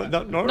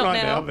 Not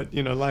right now, but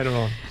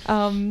later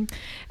on.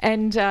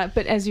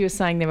 But as you were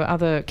saying, there were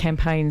other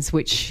campaigns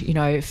which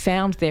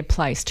found their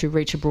place to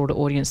reach a broader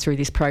audience through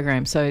this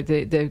program. So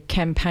the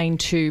campaign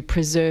to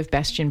preserve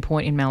Bastion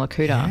Point in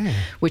Malakuta,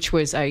 which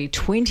was a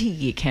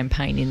 20-year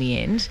campaign in the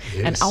end,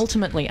 and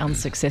ultimately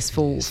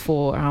unsuccessful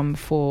for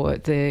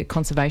the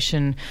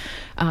conservation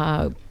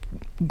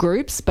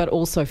groups, but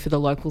also for the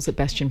locals at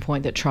Bastion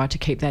Point that tried to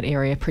keep that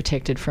area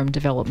protected from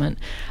development.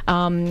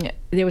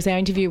 There was our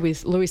interview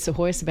with Louis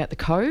Psihoyas about the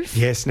Cove.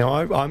 Yes, now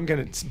I'm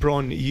going to...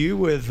 Bron, you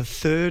were the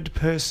third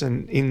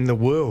person in the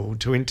world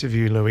to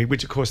interview Louis,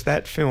 which, of course,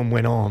 that film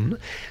went on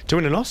to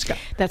win an Oscar.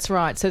 That's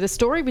right. So the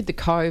story with the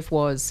Cove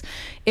was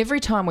every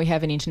time we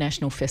have an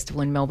international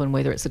festival in Melbourne,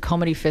 whether it's the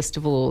Comedy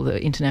Festival or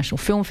the International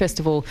Film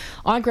Festival,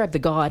 I grab the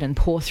guide and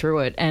pour through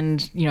it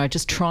and,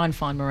 just try and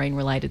find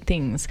marine-related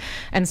things.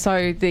 And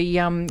so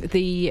the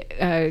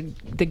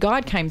the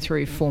guide came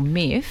through for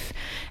MIF,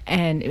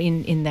 and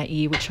in that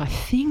year, which I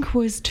think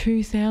was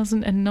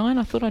 2009.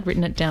 I thought I'd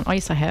written it down. Oh,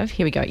 yes, I have.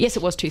 Here we go. Yes,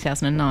 it was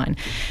 2009,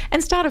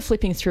 and started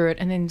flipping through it,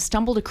 and then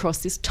stumbled across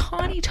this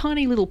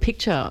tiny little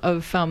picture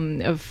of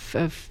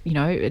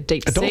a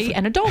deep sea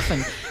and a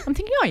dolphin. I'm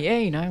thinking, oh yeah,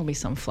 it'll be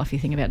some fluffy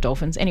thing about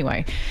dolphins.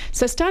 Anyway,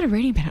 so I started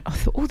reading about it. I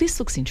thought, oh, this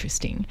looks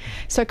interesting.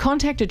 So I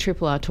contacted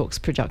Triple R Talks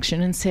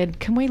production and said,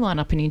 can we line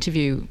up an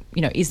interview?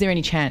 Is there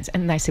any chance?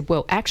 And they said,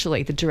 well,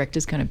 actually, the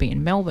director's going to be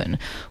in Melbourne.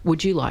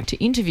 Would you like to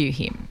interview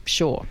him?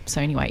 Sure.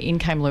 So anyway, in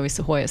came Louis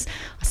Psihoyas.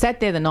 I sat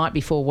there the night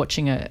before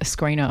watching a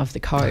screener of The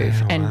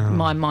Cove, and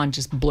my mind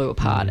just blew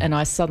apart. And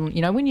I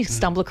suddenly, when you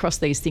stumble across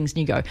these things and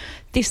you go,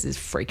 this is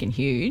freaking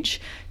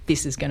huge.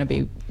 This is going to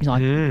be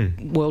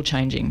world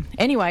changing.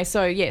 Anyway,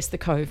 so yes, The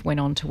Cove went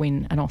on to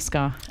win an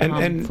Oscar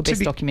for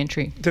best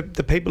documentary.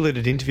 The people that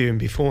had interviewed him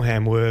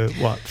beforehand were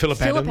what?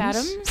 Philip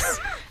Adams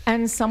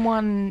and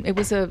someone. It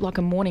was a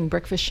morning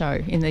breakfast show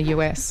in the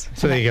US.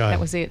 So there you go. That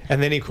was it.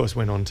 And then he of course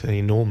went on to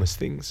enormous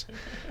things.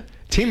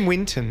 Tim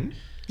Winton.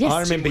 Yes,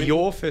 I remember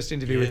your first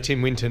interview with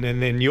Tim Winton,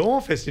 and then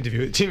your first interview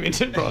with Tim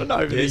Winton, Bron.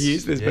 Over the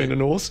years, there's been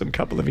an awesome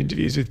couple of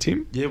interviews with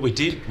Tim. Yeah, we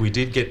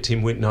did get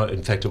Tim Winton. No,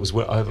 in fact, it was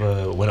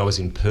over when I was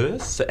in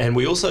Perth, and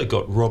we also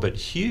got Robert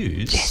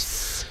Hughes.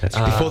 Yes, that's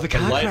before the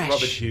car late crash.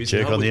 Robert Hughes,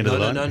 jerk on the end of the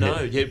line.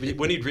 No. Yeah,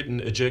 when he'd written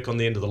A Jerk on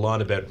the End of the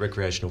Line about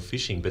recreational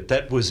fishing, but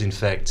that was in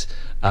fact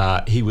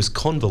he was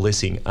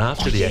convalescing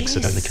after the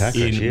accident the car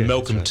crash, in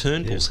Malcolm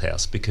Turnbull's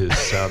house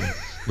because.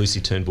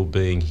 Lucy Turnbull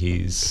being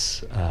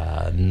his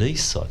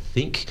niece, I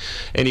think.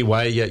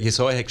 Anyway, yes,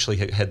 I actually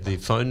had the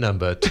phone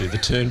number to the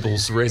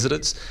Turnbull's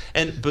residence,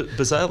 but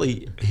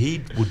bizarrely,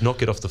 he would not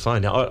get off the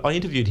phone. Now, I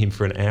interviewed him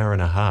for an hour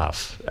and a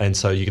half, and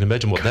so you can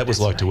imagine what that was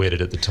like to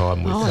edit at the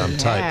time with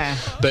tape.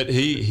 But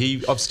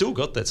I've still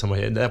got that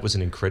somewhere, and that was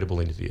an incredible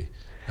interview.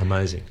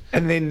 Amazing.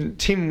 And then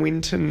Tim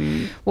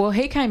Winton. Well,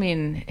 he came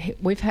in.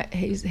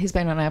 He's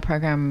been on our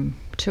program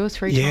 2 or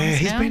 3 times now. Yeah,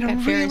 he's been a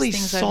really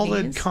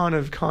solid kind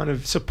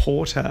of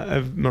supporter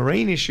of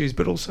marine issues,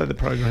 but also the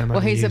program. Well,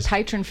 he's a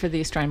patron for the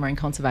Australian Marine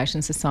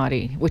Conservation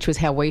Society, which was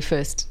how we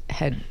first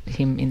had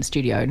him in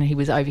studio, and he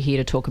was over here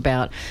to talk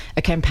about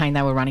a campaign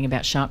they were running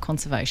about shark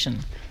conservation.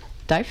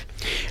 Dave?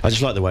 I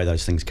just like the way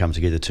those things come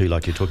together too,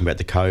 like you're talking about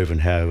The Cove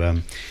and how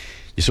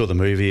you saw the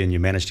movie and you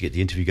managed to get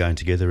the interview going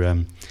together.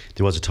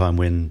 There was a time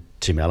when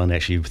Tim Allen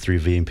actually, through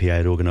VMPA,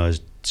 had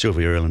organised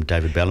Sylvia Earle and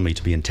David Bellamy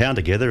to be in town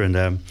together, and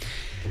I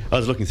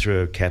was looking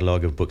through a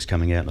catalogue of books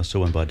coming out and I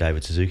saw one by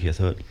David Suzuki. I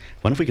thought,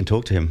 wonder if we can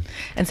talk to him.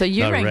 And so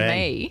you rang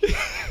me.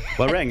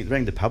 Well, I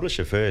rang the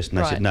publisher first, and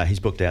they said, no,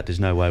 he's booked out, there's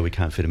no way we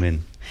can't fit him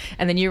in.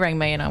 And then you rang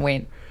me and I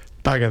went,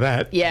 bugger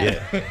that.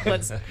 Yeah.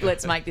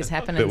 let's make this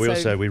happen. But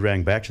we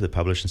rang back to the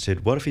publisher and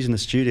said, what if he's in the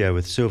studio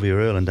with Sylvia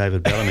Earle and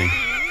David Bellamy?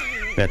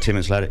 About 10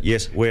 minutes later,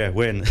 yes, where,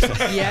 when?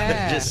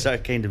 Yeah. Just so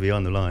keen to be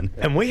on the line.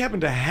 And we happen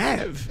to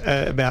have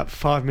about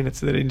 5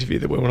 minutes of that interview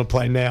that we want to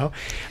play now.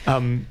 Do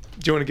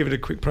you want to give it a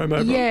quick promo,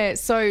 Bron? Yeah,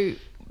 so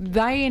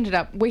they ended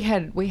up, we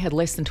had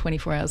less than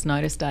 24 hours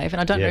notice, Dave,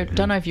 and I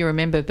don't know if you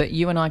remember, but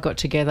you and I got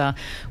together,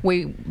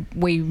 we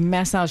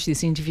massaged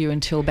this interview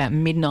until about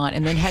midnight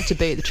and then had to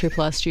be at the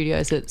Triple R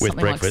studios at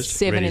something like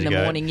 7 in the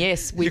morning.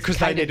 Yes, because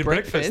they needed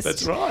breakfast.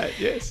 That's right,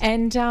 yes.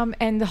 And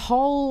the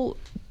whole...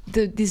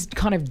 this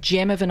kind of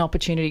gem of an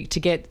opportunity to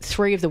get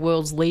 3 of the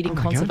world's leading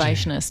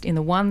conservationists in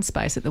the one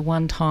space at the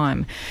one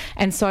time.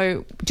 And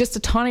so just a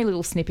tiny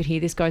little snippet here.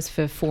 This goes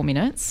for 4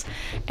 minutes.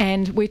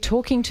 And we're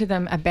talking to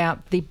them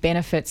about the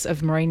benefits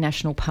of marine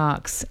national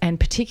parks, and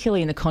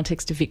particularly in the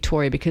context of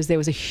Victoria, because there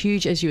was a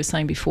huge, as you were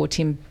saying before,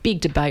 Tim, big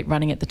debate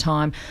running at the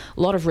time, a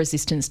lot of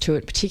resistance to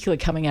it, particularly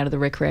coming out of the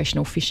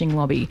recreational fishing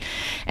lobby.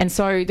 And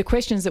so the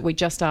questions that we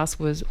just asked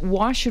was,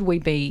 why should we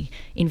be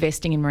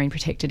investing in marine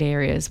protected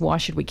areas? Why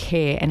should we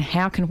care? And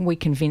how can we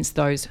convince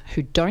those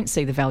who don't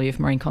see the value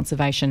of marine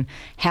conservation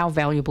how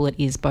valuable it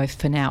is both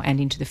for now and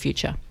into the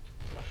future?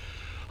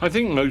 I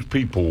think most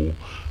people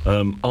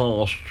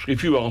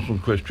if you ask them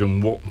the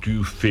question, what do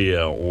you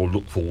fear or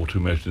look forward to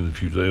most in the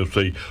future, they'll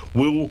say,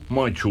 will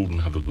my children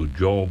have a good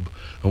job,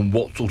 and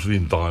what sort of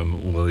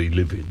environment will they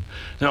live in?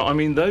 Now, I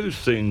mean, those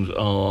things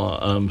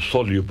are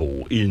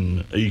soluble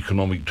in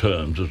economic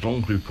terms as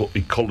long as we put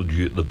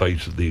ecology at the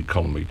base of the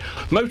economy.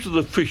 Most of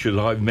the fishers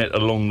I've met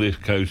along this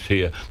coast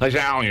here, they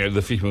say, oh,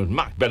 the fishing was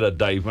much better,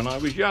 Dave, when I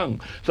was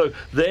young. So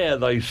there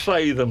they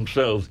say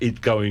themselves it's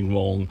going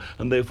wrong,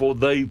 and therefore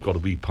they've got to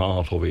be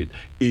part of it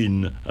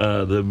in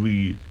the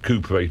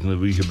recuperation, the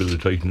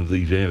rehabilitation of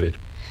these areas.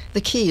 The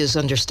key is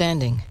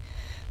understanding.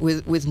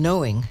 With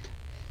knowing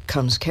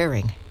comes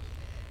caring.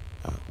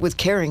 With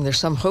caring, there's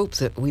some hope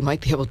that we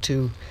might be able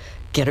to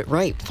get it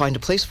right, find a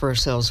place for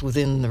ourselves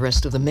within the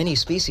rest of the many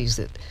species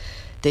that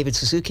David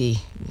Suzuki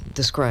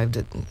described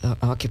that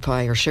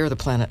occupy or share the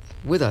planet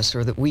with us,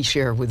 or that we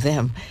share with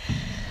them.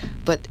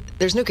 But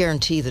there's no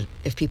guarantee that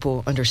if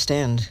people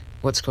understand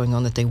what's going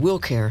on that they will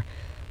care.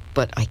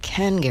 But I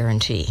can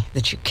guarantee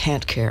that you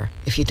can't care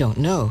if you don't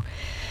know.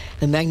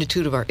 The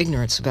magnitude of our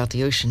ignorance about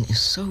the ocean is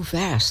so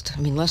vast.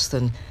 I mean, less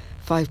than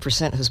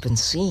 5% has been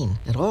seen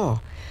at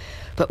all.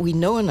 But we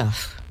know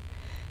enough,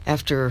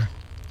 after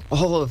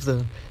all of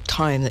the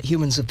time that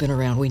humans have been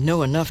around, we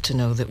know enough to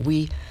know that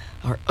we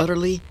are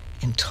utterly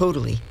and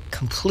totally,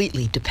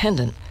 completely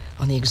dependent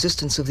on the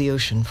existence of the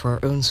ocean for our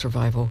own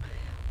survival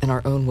and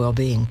our own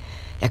well-being.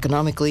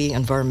 Economically,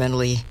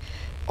 environmentally,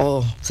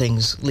 all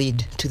things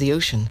lead to the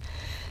ocean.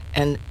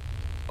 And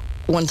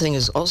one thing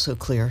is also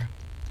clear,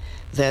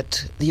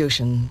 that the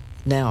ocean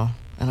now,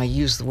 and I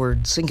use the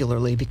word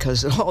singularly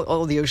because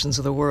all the oceans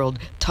of the world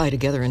tie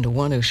together into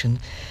one ocean,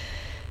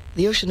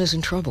 the ocean is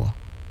in trouble.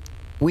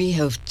 We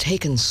have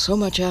taken so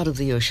much out of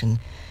the ocean,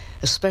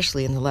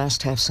 especially in the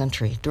last half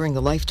century, during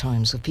the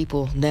lifetimes of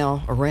people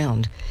now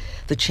around.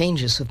 The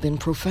changes have been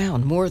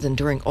profound, more than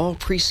during all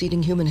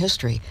preceding human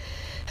history,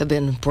 have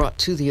been brought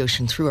to the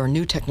ocean through our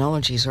new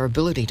technologies, our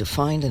ability to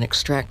find and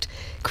extract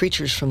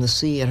creatures from the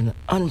sea at an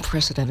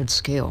unprecedented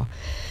scale.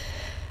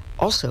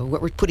 Also,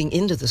 what we're putting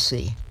into the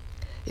sea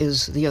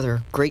is the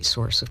other great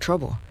source of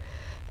trouble.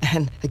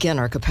 And again,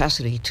 our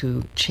capacity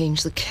to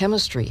change the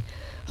chemistry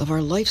of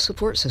our life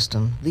support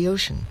system, the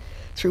ocean,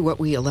 through what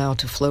we allow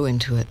to flow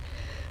into it.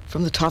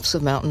 From the tops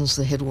of mountains,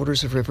 the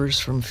headwaters of rivers,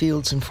 from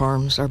fields and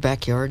farms, our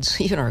backyards,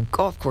 even our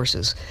golf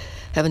courses,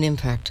 have an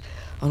impact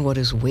on what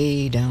is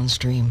way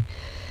downstream.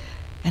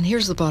 And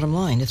here's the bottom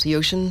line. If the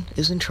ocean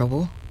is in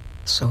trouble,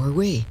 so are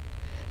we.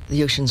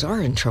 The oceans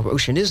are in trouble.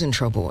 Ocean is in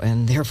trouble,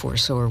 and therefore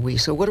so are we.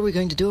 So what are we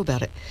going to do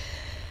about it?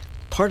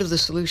 Part of the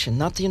solution,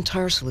 not the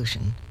entire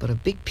solution, but a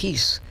big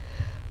piece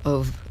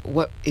of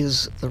what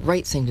is the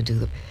right thing to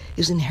do,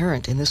 is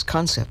inherent in this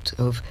concept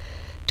of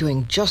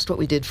doing just what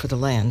we did for the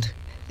land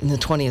in the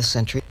 20th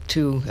century,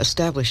 to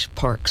establish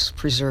parks,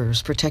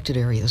 preserves, protected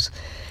areas,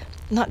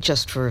 not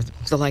just for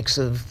the likes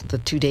of the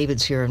two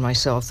Davids here and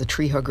myself, the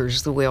tree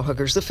huggers, the whale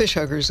huggers, the fish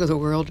huggers of the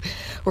world,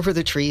 or for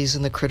the trees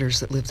and the critters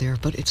that live there,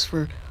 but it's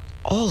for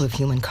all of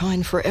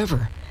humankind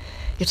forever.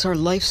 It's our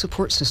life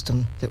support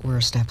system that we're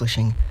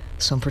establishing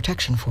some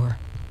protection for.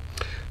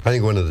 I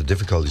think one of the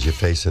difficulties you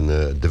face in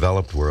the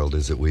developed world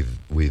is that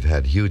we've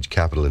had huge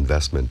capital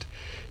investment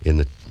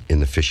in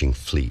the fishing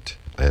fleet,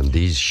 and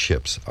these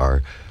ships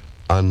are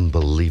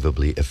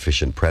unbelievably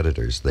efficient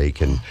predators. They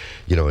can,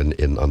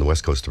 on the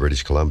west coast of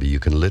British Columbia, you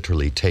can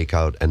literally take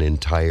out an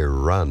entire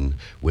run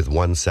with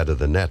one set of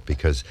the net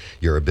because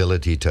your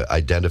ability to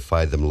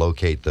identify them,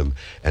 locate them,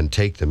 and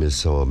take them is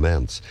so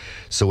immense.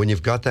 So when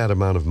you've got that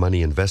amount of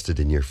money invested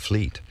in your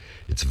fleet,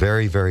 it's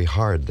very, very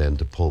hard then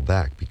to pull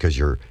back because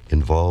you're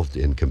involved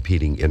in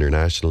competing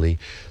internationally.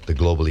 The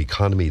global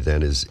economy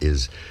then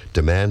is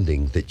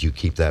demanding that you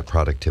keep that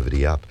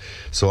productivity up.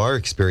 So our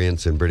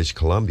experience in British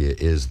Columbia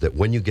is that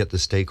when you get the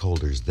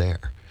stakeholders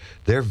there,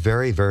 they're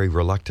very, very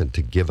reluctant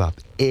to give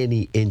up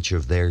any inch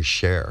of their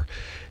share.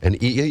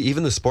 And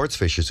even the sports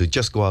fishers who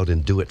just go out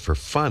and do it for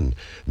fun,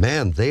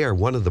 man, they are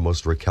one of the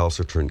most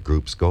recalcitrant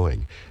groups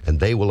going. And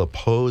they will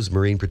oppose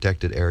marine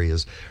protected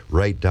areas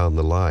right down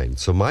the line.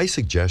 So my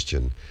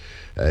suggestion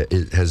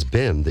has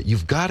been that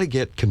you've got to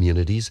get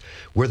communities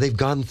where they've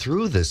gone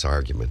through this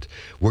argument,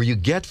 where you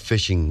get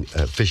fishing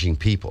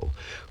people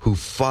who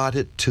fought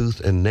it tooth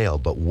and nail.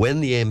 But when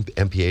the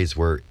MPAs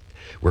were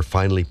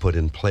finally put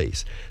in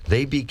place,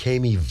 they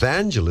became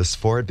evangelists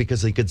for it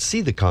because they could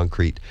see the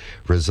concrete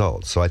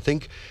results. So I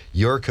think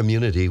your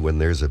community, when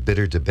there's a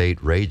bitter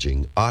debate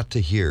raging, ought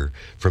to hear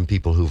from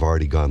people who've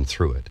already gone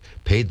through it,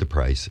 paid the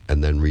price,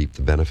 and then reaped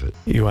the benefit.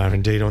 You are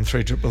indeed on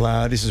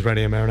 3RRR. This is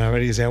Radio Marinara.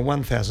 It is our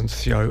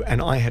 1000th show,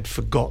 and I had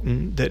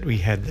forgotten that we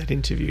had that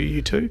interview,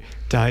 you two,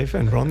 Dave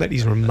and Bron. That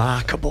is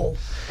remarkable.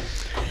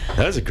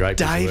 That was a great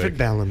piece of David work.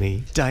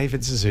 Bellamy,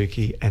 David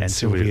Suzuki, and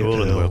Sylvia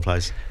all in the Earle.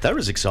 workplace. They were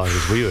as excited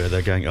as we were.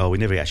 They're going, we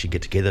never actually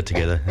get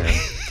together.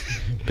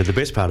 But the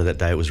best part of that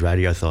day was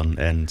Radiothon,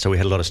 and so we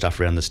had a lot of stuff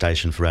around the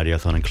station for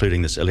Radiothon,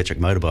 including this electric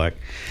motorbike.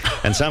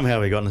 And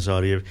somehow we got on this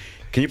idea of,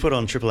 can you put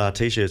on RRR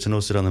T-shirts and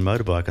all sit on the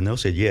motorbike? And they all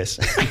said yes.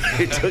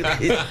 We took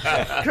these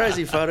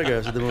crazy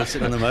photographs of them all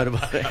sitting on the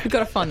motorbike. We've got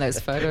to find those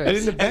photos. And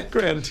in the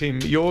background, Tim,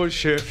 you're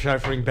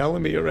chauffeuring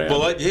Bellamy around.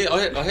 Well,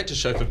 I had to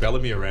chauffeur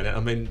Bellamy around. I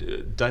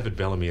mean, David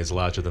Bellamy is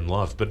larger than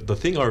life, but the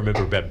thing I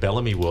remember about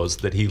Bellamy was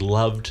that he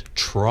loved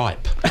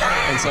tripe.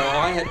 And so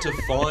I had to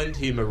find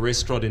him a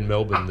restaurant in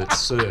Melbourne that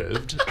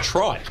served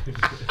tripe.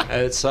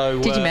 Did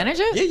you manage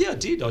it? Yeah, I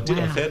did.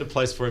 Wow. I found a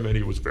place for him and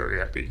he was very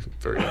happy.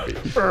 Very happy.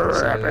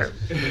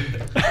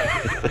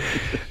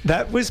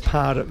 That was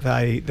part of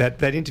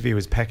that interview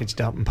was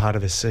packaged up and part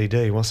of a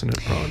CD, wasn't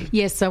it, Bron?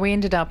 Yes, so we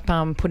ended up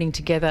putting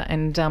together,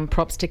 and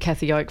props to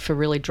Kathy Oak for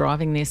really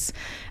driving this,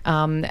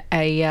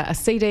 a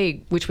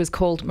CD which was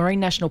called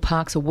Marine National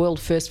Parks, a World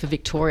First for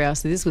Victoria.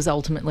 So this was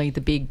ultimately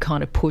the big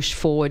kind of push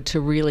forward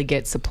to really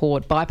get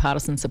support,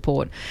 bipartisan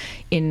support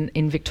in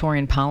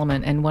Victorian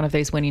Parliament, and one of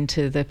these went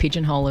into the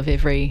pigeonhole of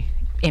every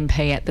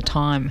MP at the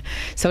time.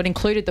 So it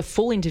included the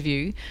full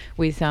interview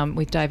with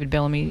David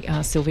Bellamy,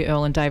 Sylvia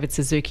Earle and David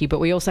Suzuki, but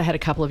we also had a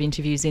couple of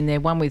interviews in there,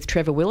 one with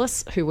Trevor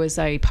Willis, who was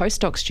a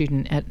postdoc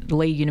student at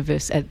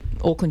at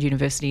Auckland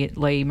University at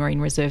Lee Marine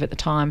Reserve at the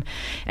time,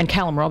 and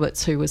Callum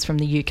Roberts, who was from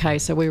the UK.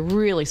 So we're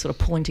really sort of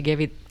pulling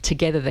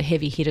together the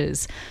heavy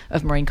hitters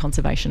of marine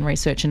conservation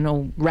research, and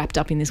all wrapped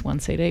up in this one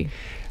CD.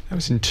 That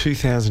was in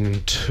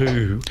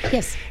 2002.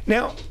 Yes.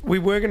 Now, we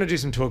were going to do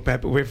some talk back,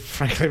 but we've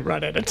frankly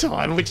run out of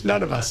time, which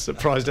none of us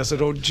surprised us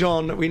at all.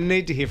 John, we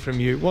need to hear from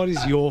you. What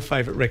is your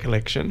favourite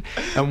recollection?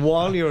 And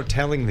while you're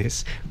telling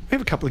this, we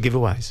have a couple of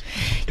giveaways.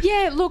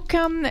 Yeah, look,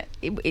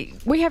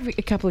 we have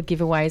a couple of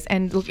giveaways.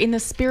 And look, in the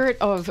spirit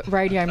of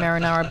Radio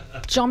Marinara,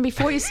 John,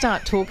 before you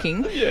start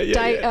talking,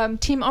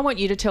 Tim, I want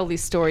you to tell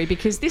this story,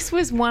 because this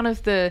was one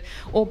of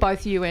or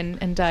both you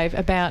and Dave,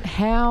 about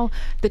how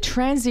the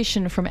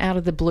transition from Out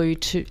of the Blue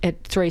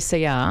at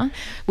 3CR,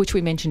 which we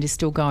mentioned is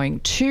still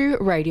going, to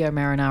Radio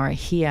Marinara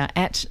here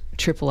at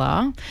Triple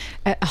R,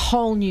 a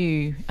whole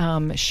new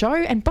show,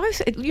 and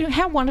both,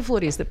 how wonderful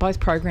it is that both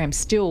programs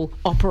still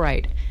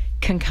operate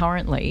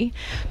concurrently.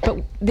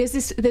 But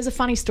there's a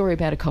funny story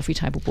about a coffee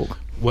table book.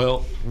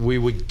 Well, we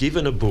were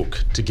given a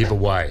book to give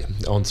away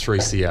on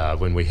 3CR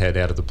when we had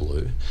Out of the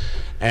Blue,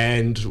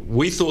 and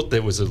we thought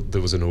there was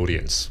an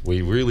audience.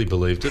 We really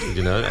believed it,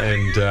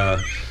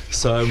 and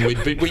so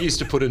we used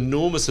to put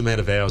enormous amount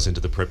of hours into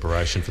the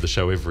preparation for the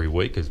show every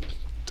week.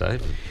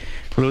 Dave?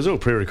 Well, it was all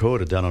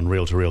pre-recorded, done on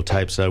reel-to-reel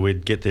tape, so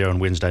we'd get there on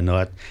Wednesday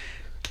night,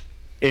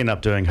 end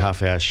up doing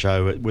half-hour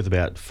show with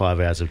about 5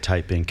 hours of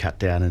tape being cut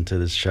down into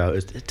this show.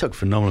 It took a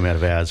phenomenal amount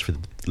of hours for the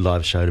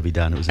live show to be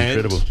done. It was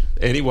incredible.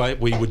 Anyway,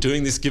 we were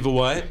doing this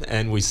giveaway,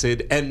 and we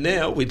said, and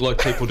now we'd like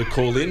people to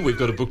call in. We've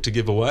got a book to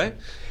give away.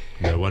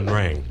 No one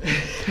rang.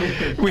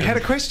 We had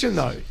a question,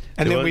 though.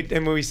 And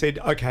then we said,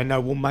 OK, no,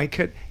 we'll make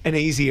it an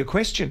easier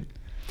question.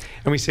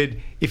 And we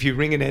said, if you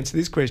ring and answer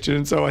this question.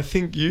 And so I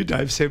think you,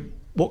 Dave, said,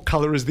 what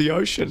colour is the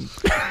ocean?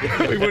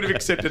 We would have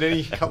accepted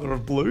any colour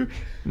of blue.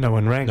 No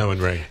one rang.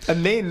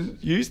 And then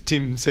you,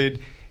 Tim, said,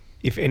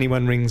 if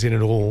anyone rings in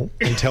at all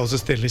and tells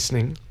us they're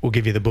listening, we'll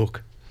give you the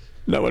book.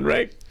 No one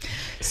rang.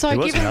 So there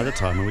was another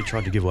time when we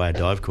tried to give away a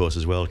dive course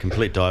as well, a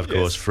complete dive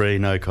course, free,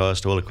 no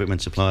cost, all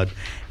equipment supplied,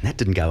 and that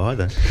didn't go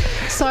either.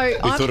 So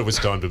we thought it was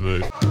time to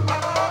move.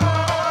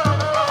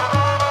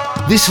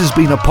 This has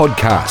been a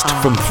podcast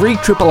from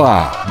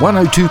 3RRR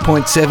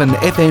 102.7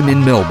 FM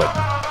in Melbourne.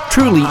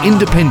 Truly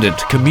independent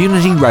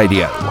community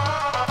radio.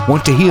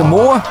 Want to hear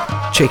more?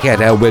 Check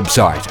out our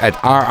website at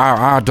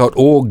rrr.org.au.